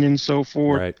extend and so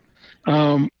forth.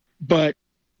 Right. But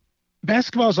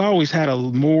basketball's always had a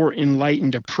more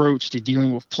enlightened approach to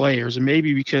dealing with players, and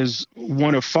maybe because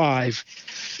 1 of 5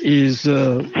 is yields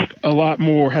a lot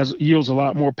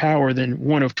more power than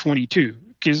 1 of 22.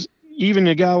 Because even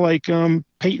a guy like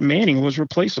Peyton Manning was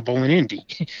replaceable in Indy.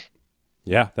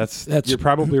 Yeah, that's you're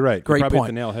probably right. Great you're probably point.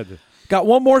 At the nail head. Got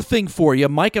one more thing for you.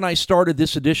 Mike and I started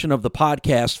this edition of the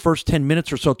podcast, first 10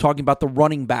 minutes or so, talking about the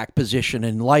running back position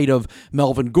in light of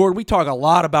Melvin Gordon. We talk a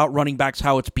lot about running backs,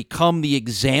 how it's become the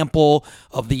example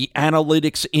of the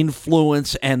analytics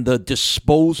influence and the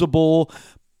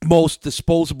most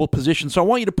disposable position. So I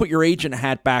want you to put your agent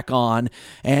hat back on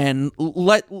and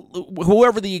let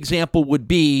whoever the example would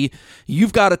be,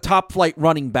 you've got a top flight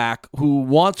running back who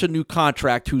wants a new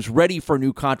contract, who's ready for a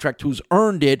new contract, who's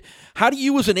earned it. How do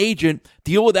you as an agent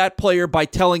deal with that player by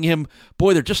telling him,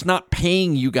 boy, they're just not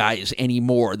paying you guys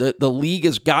anymore. The league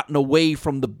has gotten away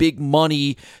from the big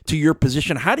money to your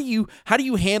position. How do you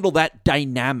handle that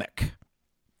dynamic?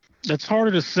 That's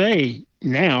harder to say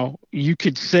now. You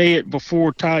could say it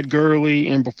before Todd Gurley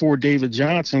and before David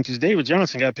Johnson, because David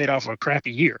Johnson got paid off a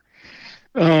crappy year.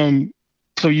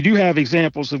 So you do have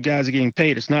examples of guys getting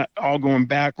paid. It's not all going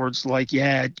backwards like you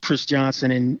had Chris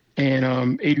Johnson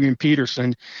and Adrian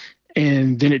Peterson,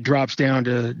 and then it drops down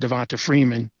to Devonta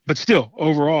Freeman. But still,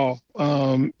 overall,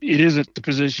 it isn't the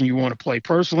position you want to play.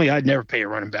 Personally, I'd never pay a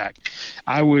running back.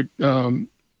 I would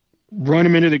run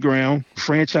him into the ground,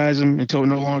 franchise him until it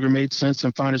no longer made sense,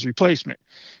 and find his replacement.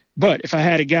 But if I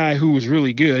had a guy who was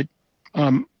really good,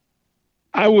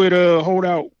 I would hold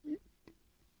out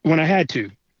when I had to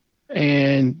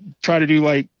and try to do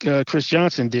like Chris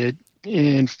Johnson did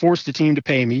and force the team to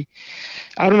pay me.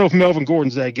 I don't know if Melvin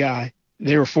Gordon's that guy.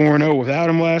 They were 4-0 without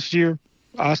him last year.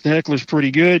 Austin Eckler's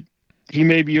pretty good. He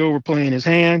may be overplaying his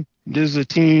hand. This is a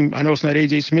team, I know it's not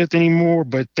A.J. Smith anymore,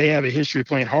 but they have a history of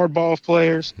playing hardball with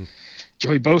players.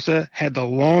 Joey Bosa had the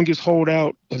longest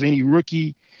holdout of any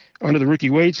rookie under the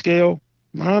rookie wage scale.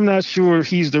 I'm not sure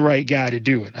he's the right guy to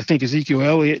do it. I think Ezekiel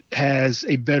Elliott has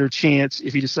a better chance,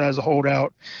 if he decides to hold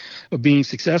out, of being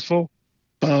successful.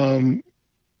 The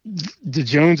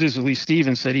Joneses, at least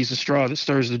Steven said, he's the straw that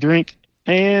stirs the drink.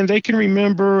 And they can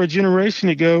remember a generation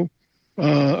ago,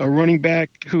 a running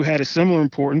back who had a similar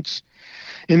importance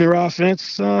in their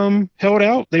offense held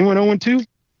out. They went 0-2.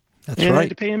 That's and right. had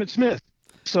to pay him at Smith.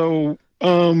 So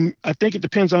I think it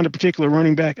depends on the particular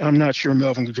running back. I'm not sure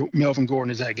Melvin Gordon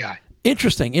is that guy.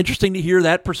 Interesting to hear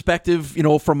that perspective,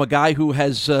 from a guy who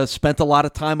has spent a lot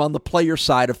of time on the player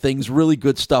side of things. Really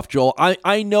good stuff, Joel.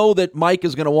 I know that Mike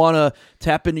is going to want to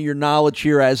tap into your knowledge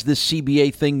here as this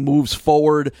CBA thing moves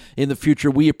forward in the future.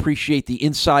 We appreciate the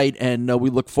insight, and we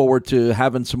look forward to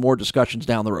having some more discussions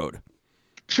down the road.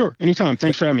 Sure, anytime.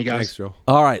 Thanks for having me, guys. Thanks, Joe.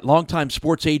 All right, longtime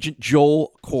sports agent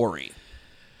Joel Corry.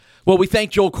 Well, we thank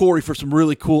Joel Corry for some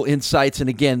really cool insights. And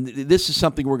again, this is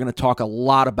something we're going to talk a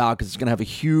lot about because it's going to have a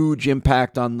huge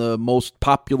impact on the most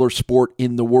popular sport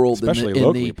in the world. Especially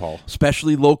locally, Paul.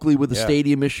 Especially locally with the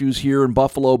stadium issues here in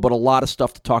Buffalo, but a lot of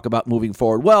stuff to talk about moving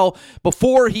forward. Well,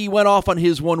 before he went off on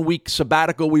his 1-week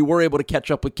sabbatical, we were able to catch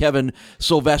up with Kevin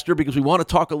Sylvester because we want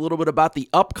to talk a little bit about the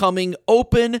upcoming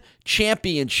Open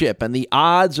Championship and the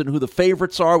odds and who the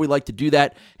favorites are. We like to do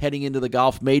that heading into the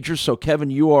golf majors. So, Kevin,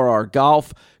 you are our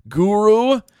golf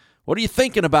guru. What are you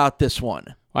thinking about this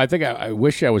one? I think I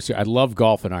wish I was. I love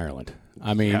golf in Ireland.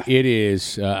 I mean, it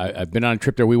is. I've been on a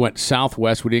trip there. We went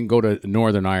southwest. We didn't go to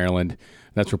Northern Ireland.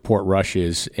 That's where Portrush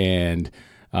is, and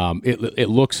it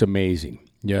looks amazing.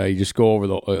 Yeah, you just go over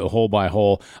the hole by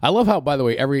hole. I love how, by the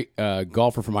way, every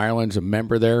golfer from Ireland's a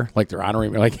member there. Like they're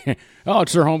honoring me. Like, oh,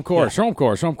 it's their home course, home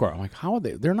course. I'm like, how are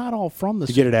they? They're not all from the.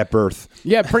 You get it at birth.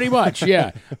 Yeah, pretty much.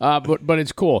 Yeah, but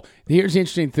it's cool. Here's the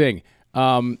interesting thing.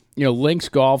 Links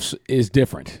golf is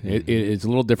different. It's a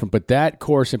little different, but that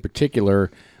course in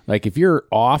particular, like if you're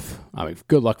off, I mean,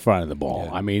 good luck finding the ball.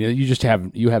 Yeah. I mean,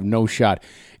 you have no shot.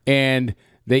 And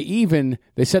they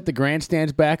set the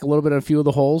grandstands back a little bit on a few of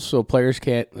the holes, so players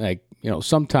can't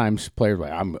sometimes players are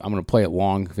like I'm going to play it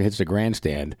long. If it hits the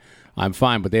grandstand, I'm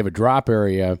fine. But they have a drop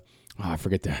area.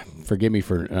 Forgive me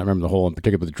for I remember the hole in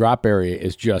particular, but the drop area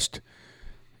is just.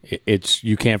 it's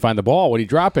you can't find the ball when you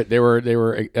drop it. They were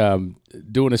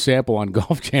doing a sample on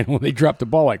Golf Channel when they dropped the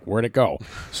ball, like, where'd it go?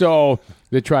 So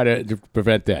they try to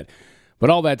prevent that. But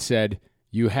all that said,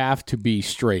 you have to be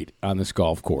straight on this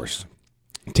golf course.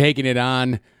 Taking it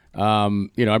on,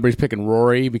 everybody's picking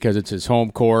Rory because it's his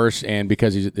home course and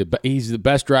because he's the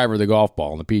best driver of the golf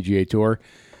ball on the PGA Tour.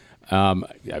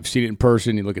 I've seen it in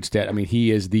person. You look at stat. I mean,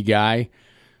 he is the guy.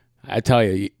 I tell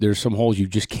you, there's some holes you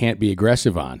just can't be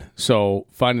aggressive on. So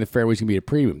finding the fairways can be a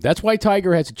premium. That's why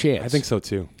Tiger has a chance. I think so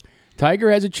too.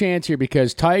 Tiger has a chance here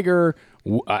because Tiger,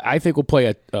 I think, will play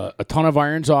a ton of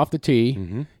irons off the tee.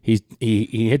 Mm-hmm.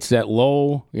 He hits that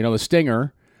low, the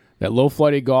stinger, that low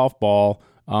flighted golf ball.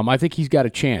 I think he's got a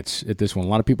chance at this one. A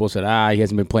lot of people said, he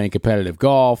hasn't been playing competitive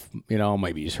golf.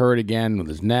 Maybe he's hurt again with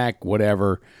his neck,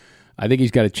 whatever. I think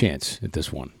he's got a chance at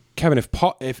this one. Kevin,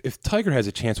 if Tiger has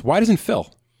a chance, why doesn't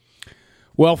Phil?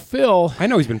 Well, Phil, I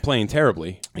know he's been playing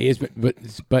terribly. He is,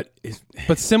 but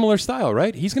similar style,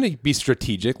 right? He's going to be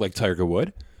strategic like Tiger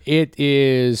would. It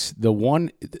is the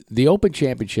one. The Open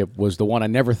Championship was the one I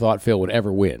never thought Phil would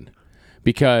ever win,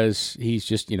 because he's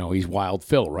just he's wild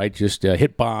Phil, right? Just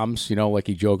hit bombs, like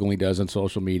he jokingly does on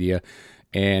social media,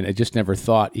 and I just never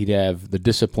thought he'd have the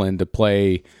discipline to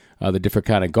play the different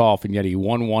kind of golf, and yet he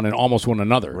won one and almost won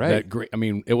another. Right. I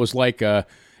mean, it was like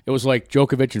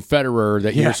Djokovic and Federer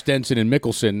that year. Stenson and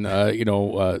Mickelson,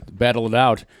 battle it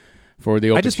out for the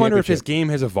Open I just wonder if Championship. his game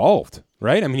has evolved,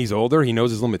 right? I mean, he's older. He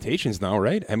knows his limitations now,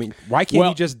 right? I mean, why can't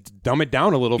he just dumb it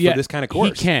down a little for this kind of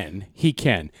course? He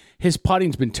can. His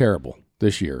putting's been terrible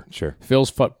this year. Sure.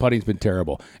 Phil's putting's been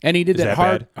terrible. And he did that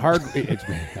hard. It's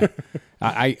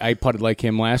I putted like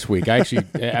him last week. I actually,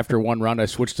 after one round, I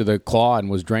switched to the claw and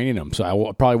was draining him, so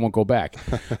I probably won't go back.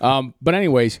 But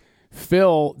anyways,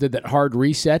 Phil did that hard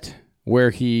reset where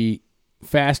he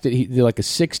fasted. He did like a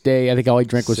 6-day. I think all he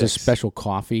drank was a special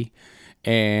coffee,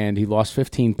 and he lost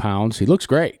 15 pounds. He looks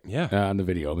great on the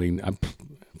video. I mean,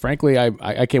 frankly,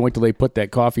 I can't wait till they put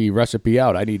that coffee recipe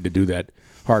out. I need to do that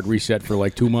hard reset for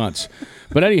like 2 months.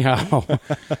 But anyhow,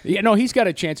 he's got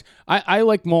a chance. I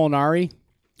like Molinari.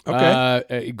 Okay.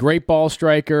 A great ball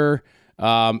striker.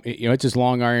 It's his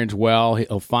long irons well.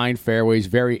 He'll find fairways,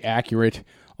 very accurate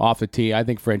off the tee. I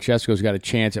think Francesco's got a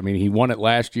chance. I mean, he won it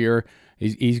last year.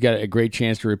 He's got a great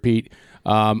chance to repeat.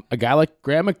 A guy like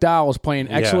Graham McDowell is playing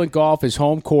excellent golf, his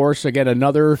home course. Again,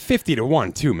 another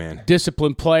 50-1 too, man.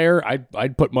 Disciplined player.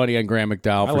 I'd put money on Graham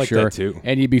McDowell for sure. That too.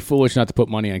 And you'd be foolish not to put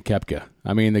money on Kepka.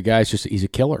 I mean, the guy's he's a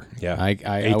killer. Yeah,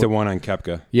 8-1 on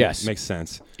Kepka. Yes, makes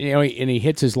sense. And he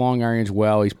hits his long irons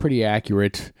well. He's pretty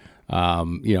accurate.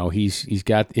 He's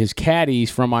got his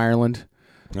caddies from Ireland.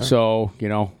 Yeah. So,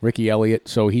 Ricky Elliott.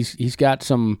 So he's got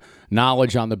some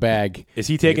knowledge on the bag. Is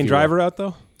he taking driver out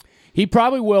though? He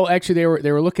probably will. Actually,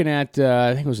 they were looking at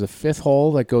I think it was the 5th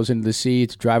hole that goes into the sea.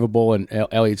 It's drivable, and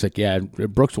Elliott's like, yeah,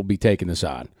 Brooks will be taking this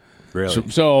on. Really?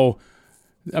 So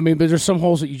I mean, but there's some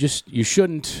holes that you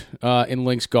shouldn't in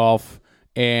links golf,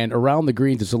 and around the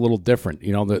greens it's a little different.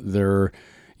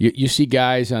 You see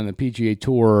guys on the PGA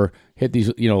Tour hit these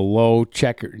low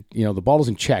check. The ball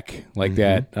doesn't check like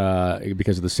that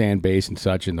because of the sand base and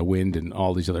such, and the wind and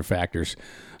all these other factors.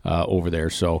 Over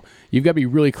there. So you've got to be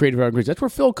really creative around greens. That's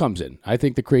where Phil comes in. I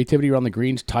think the creativity around the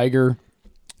greens, Tiger,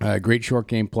 great short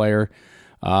game player.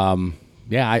 I'm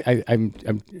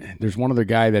there's one other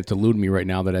guy that's eluding me right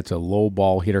now that's a low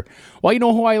ball hitter. Well, you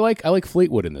know who I like? I like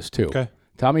Fleetwood in this too. Okay.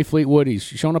 Tommy Fleetwood, he's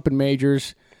shown up in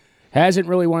majors, hasn't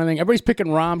really won anything. Everybody's picking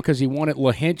Rahm because he won at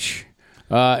Lahinch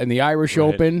in the Irish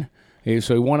Open.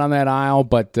 So he won on that aisle,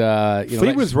 but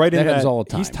Fleetwood's right in that. All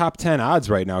the time. He's top 10 odds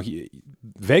right now.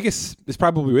 Vegas is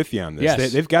probably with you on this.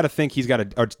 Yes. They've got to think he's got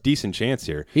a decent chance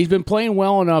here. He's been playing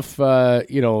well enough,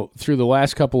 through the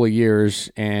last couple of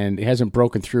years, and hasn't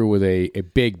broken through with a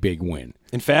big win.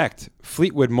 In fact,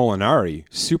 Fleetwood Molinari,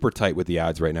 super tight with the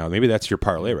odds right now. Maybe that's your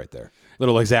parlay right there.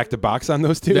 Little exacta box on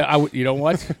those two. You know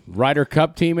what? Ryder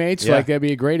Cup teammates, that'd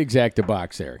be a great exacta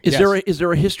box there. Is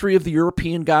there a history of the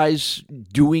European guys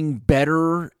doing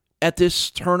better at this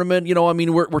tournament?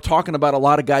 We're talking about a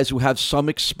lot of guys who have some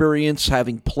experience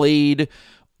having played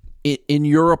in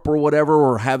Europe or whatever,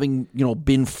 or having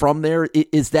been from there.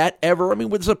 Is that ever?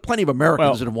 There's plenty of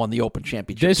Americans that have won the Open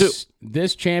Championship too.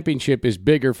 This championship is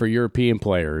bigger for European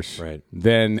players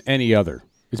than any other.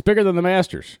 It's bigger than the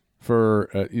Masters for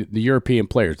the European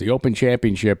players. The Open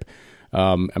Championship,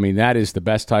 that is the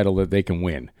best title that they can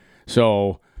win.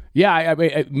 So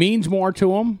it means more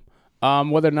to them.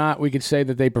 Whether or not we could say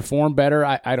that they perform better,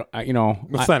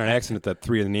 it's not an accident that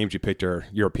 3 of the names you picked are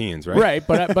Europeans, right? Right,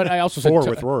 but I also said 4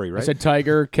 with Rory, right? I said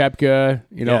Tiger,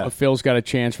 Koepka. Phil's got a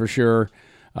chance for sure.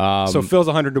 So Phil's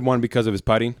 100-1 because of his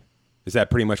putting. Is that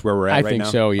pretty much where we're at right now? I think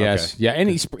so, yes. Okay. Yeah, and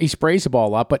he sprays the ball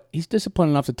a lot, but he's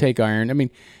disciplined enough to take iron. I mean,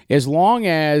 as long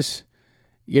as,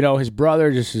 his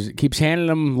brother keeps handing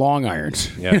him long irons,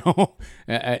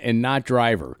 and not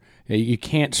driver. You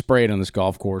can't spray it on this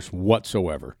golf course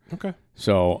whatsoever. Okay.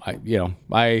 So,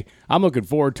 I'm looking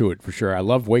forward to it for sure. I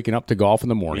love waking up to golf in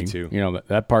the morning. Me too.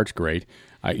 That part's great.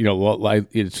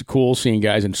 It's cool seeing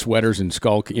guys in sweaters and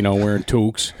wearing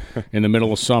toques in the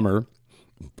middle of summer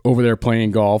over there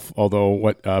playing golf.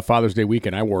 Although, Father's Day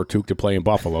weekend, I wore a toque to play in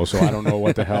Buffalo, so I don't know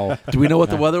what the hell. Do we know what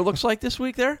the weather looks like this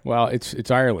week there? Well, it's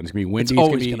Ireland. It's going to be windy. It's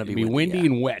always going to be windy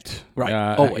and wet. Right.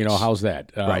 Always. How's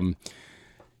that? Right.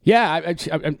 Yeah.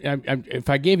 If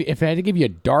I had to give you a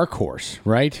dark horse,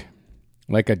 right?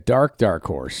 Like a dark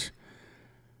horse.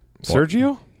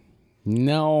 Sergio?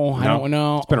 No, I don't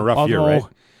know. It's been a rough year, right?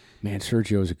 Man,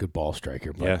 Sergio is a good ball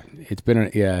striker, but Yeah. it's been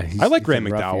I like Graham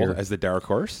McDowell as the dark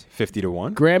horse,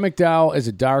 50-1. Graham McDowell is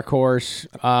a dark horse.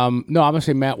 No, I'm going to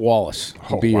say Matt Wallace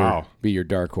will be your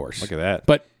dark horse. Look at that.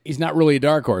 But he's not really a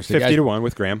dark horse. 50-1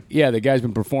 with Graham. Yeah, the guy's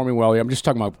been performing well. I'm just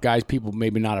talking about guys people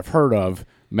maybe not have heard of.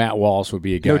 Matt Wallace would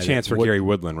be a guy. No chance for Gary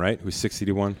Woodland, right? Who's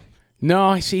 60-1. No,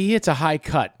 I see. He hits a high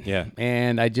cut. Yeah.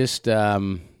 And I just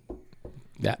But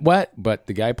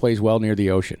the guy plays well near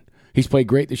the ocean. He's played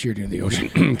great this year near the ocean.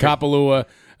 Kapalua,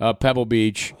 Pebble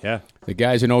Beach. Yeah. The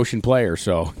guy's an ocean player,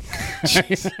 so.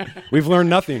 We've learned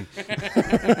nothing.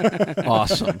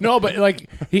 Awesome. No, but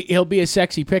he'll be a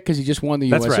sexy pick because he just won the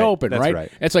U.S. right. Open, That's right?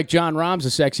 right. It's like John Rahm's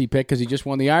a sexy pick because he just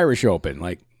won the Irish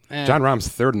Open. John Rahm's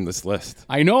third on this list.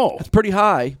 I know. It's pretty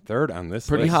high. Third on this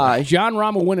Pretty list. high. John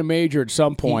Rahm will win a major at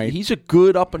some point. He's a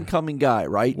good up-and-coming guy,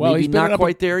 right? Well, Maybe he's been not up-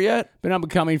 quite there yet. Been up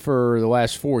and coming for the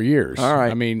last 4 years. All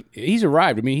right. I mean, he's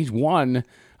arrived. I mean, he's won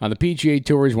on the PGA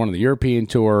Tour. He's won on the European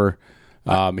Tour.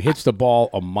 Hits the ball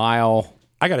a mile.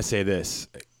 I got to say this.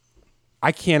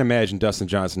 I can't imagine Dustin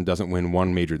Johnson doesn't win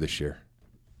one major this year.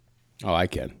 Oh, I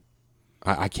can.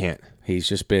 I can't. He's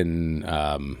just been,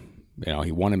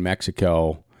 he won in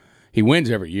Mexico. He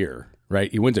wins every year, right?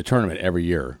 He wins a tournament every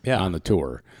year on the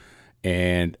tour.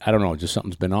 And I don't know, just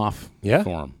something's been off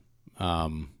for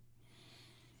him.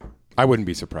 I wouldn't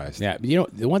be surprised. Yeah,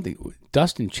 the one thing,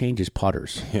 Dustin changes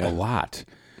putters a lot.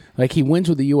 Like he wins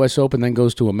with the U.S. Open, then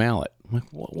goes to a mallet. I'm like,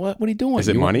 what are you doing? Is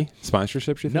it money?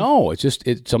 Sponsorships, you think? No, it's just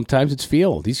sometimes it's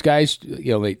feel. These guys,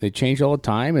 they change all the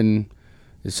time, and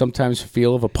it's sometimes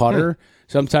feel of a putter.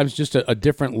 Sometimes just a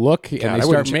different look, and they I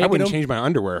start making wouldn't them. change my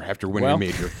underwear after winning a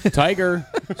major. Tiger,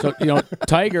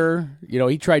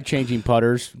 he tried changing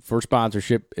putters for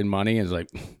sponsorship and money, and it's like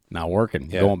not working.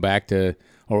 Yeah. Going back to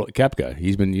Koepka,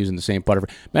 he's been using the same putter.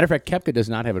 Matter of fact, Koepka does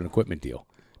not have an equipment deal.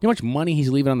 You know how much money he's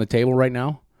leaving on the table right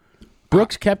now?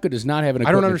 Brooks Koepka does not have an equipment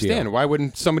I don't understand. deal. Why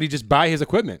wouldn't somebody just buy his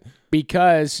equipment?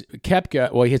 Because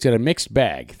Koepka, he's got a mixed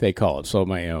bag, they call it. So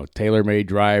my tailor-made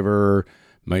driver,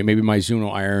 maybe my Zuno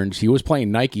irons. He was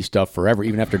playing Nike stuff forever,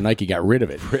 even after Nike got rid of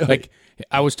it. Really? Like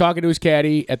I was talking to his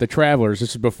caddy at the Travelers.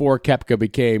 This is before Koepka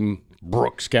became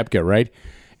Brooks Koepka, right?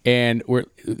 And we're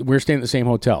staying at the same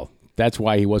hotel. That's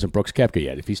why he wasn't Brooks Koepka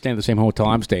yet. If he's staying at the same hotel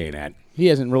I'm staying at, he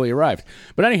hasn't really arrived.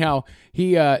 But anyhow,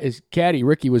 his caddy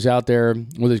Ricky was out there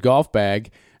with his golf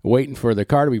bag, waiting for the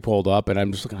car to be pulled up, and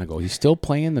I'm just looking. I go, he's still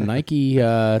playing the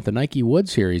Nike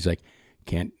Woods here. He's like,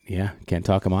 can't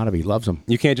talk him out of it. He loves them.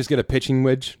 You can't just get a pitching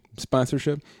wedge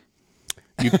sponsorship?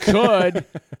 You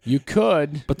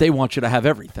could, But they want you to have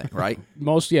everything, right?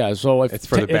 So if It's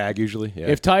for the bag usually. Yeah.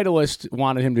 If Titleist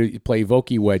wanted him to play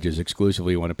Vokey wedges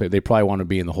exclusively, they probably want to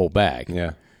be in the whole bag.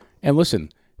 Yeah. And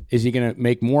listen, is he going to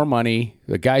make more money?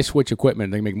 The guys switch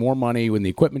equipment. They make more money with the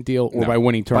equipment deal or by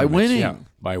winning tournaments? By winning. Yeah,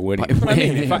 by winning. I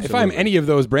mean, if I'm any of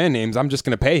those brand names, I'm just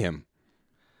going to pay him.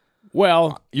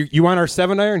 Well, You want our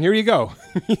 7-iron? Here you go.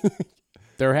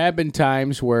 there have been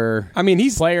times where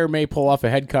player may pull off a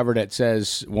head cover that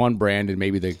says one brand and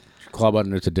maybe the club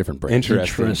under it's a different brand.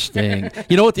 Interesting.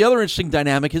 You know what the other interesting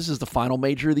dynamic is the final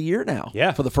major of the year now.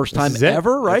 Yeah. For the first time This is it.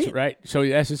 ever, right? That's right. So,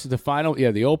 yes, this is the final.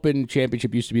 Yeah, the Open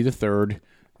Championship used to be the third,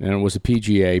 and it was the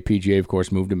PGA. PGA, of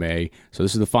course, moved to May. So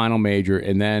this is the final major,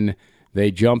 and then they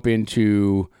jump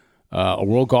into a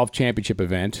World Golf Championship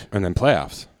event. And then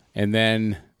playoffs. And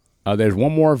then there's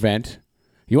one more event.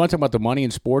 You want to talk about the money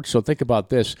in sports? So think about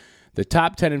this. The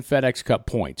top 10 in FedEx Cup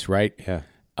points, right? Yeah.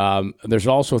 There's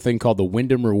also a thing called the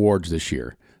Wyndham Rewards this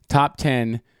year. Top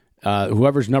 10,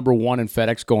 whoever's number one in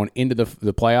FedEx going into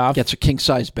the playoff Gets a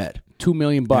king-size bed. $2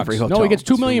 million. Every hotel. No, he gets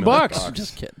 $2 million. I'm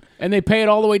just kidding. And they pay it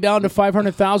all the way down to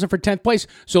 $500,000 for 10th place.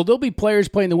 So there'll be players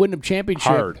playing the Wyndham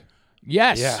Championship. Hard.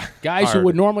 Yes. Yeah, Guys hard.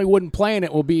 who wouldn't play in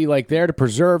it will be like there to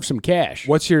preserve some cash.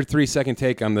 What's your 3-second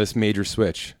take on this major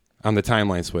switch? on the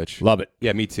timeline switch. Love it.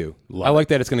 Yeah, me too. Love I like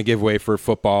that it's going to give way for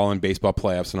football and baseball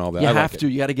playoffs and all that. You I have like to.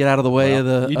 It. You got to get out of the way of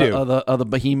the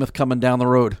behemoth coming down the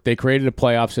road. They created a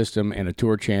playoff system and a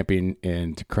tour champion,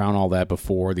 and to crown all that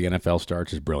before the NFL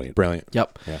starts is brilliant. Brilliant.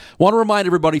 Yep. Want to remind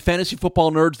everybody, fantasy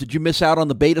football nerds, did you miss out on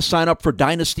the beta sign up for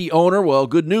Dynasty Owner? Well,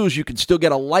 good news. You can still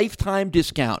get a lifetime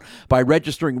discount by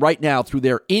registering right now through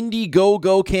their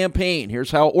Indiegogo campaign.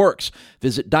 Here's how it works.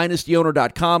 Visit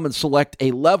dynastyowner.com and select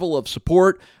a level of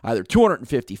support, either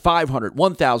 $250, $500,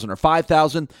 $1,000, or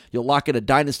 $5,000. You'll lock in a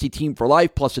Dynasty team for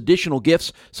life, plus additional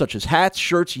gifts such as hats,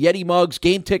 shirts, Yeti mugs,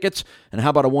 game tickets, and how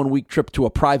about a one-week trip to a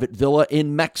private villa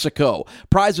in Mexico?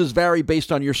 Prizes vary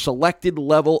based on your selected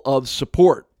level of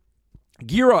support.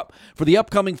 Gear up for the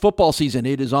upcoming football season.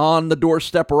 It is on the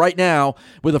doorstep right now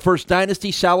with the first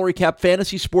Dynasty salary cap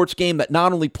fantasy sports game that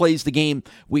not only plays the game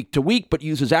week to week, but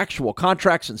uses actual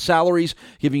contracts and salaries,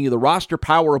 giving you the roster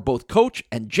power of both coach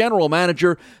and general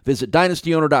manager. Visit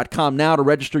dynastyowner.com now to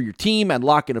register your team and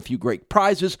lock in a few great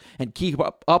prizes and keep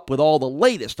up with all the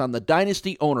latest on the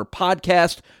Dynasty Owner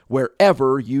podcast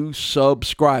wherever you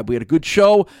subscribe. We had a good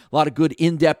show, a lot of good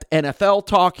in-depth NFL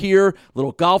talk here,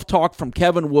 little golf talk from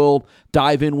Kevin. We'll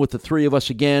dive in with the three of us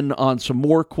again on some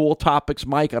more cool topics.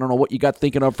 Mike, I don't know what you got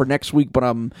thinking of for next week,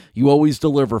 but you always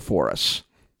deliver for us.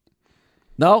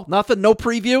 No? Nothing? No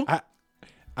preview?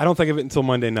 I don't think of it until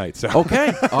Monday night. So.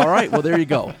 Okay. All right. Well, there you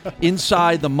go.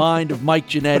 Inside the mind of Mike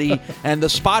Giannetti and the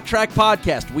Spot Track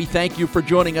Podcast. We thank you for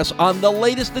joining us on the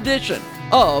latest edition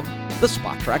of the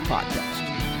Spot Track Podcast.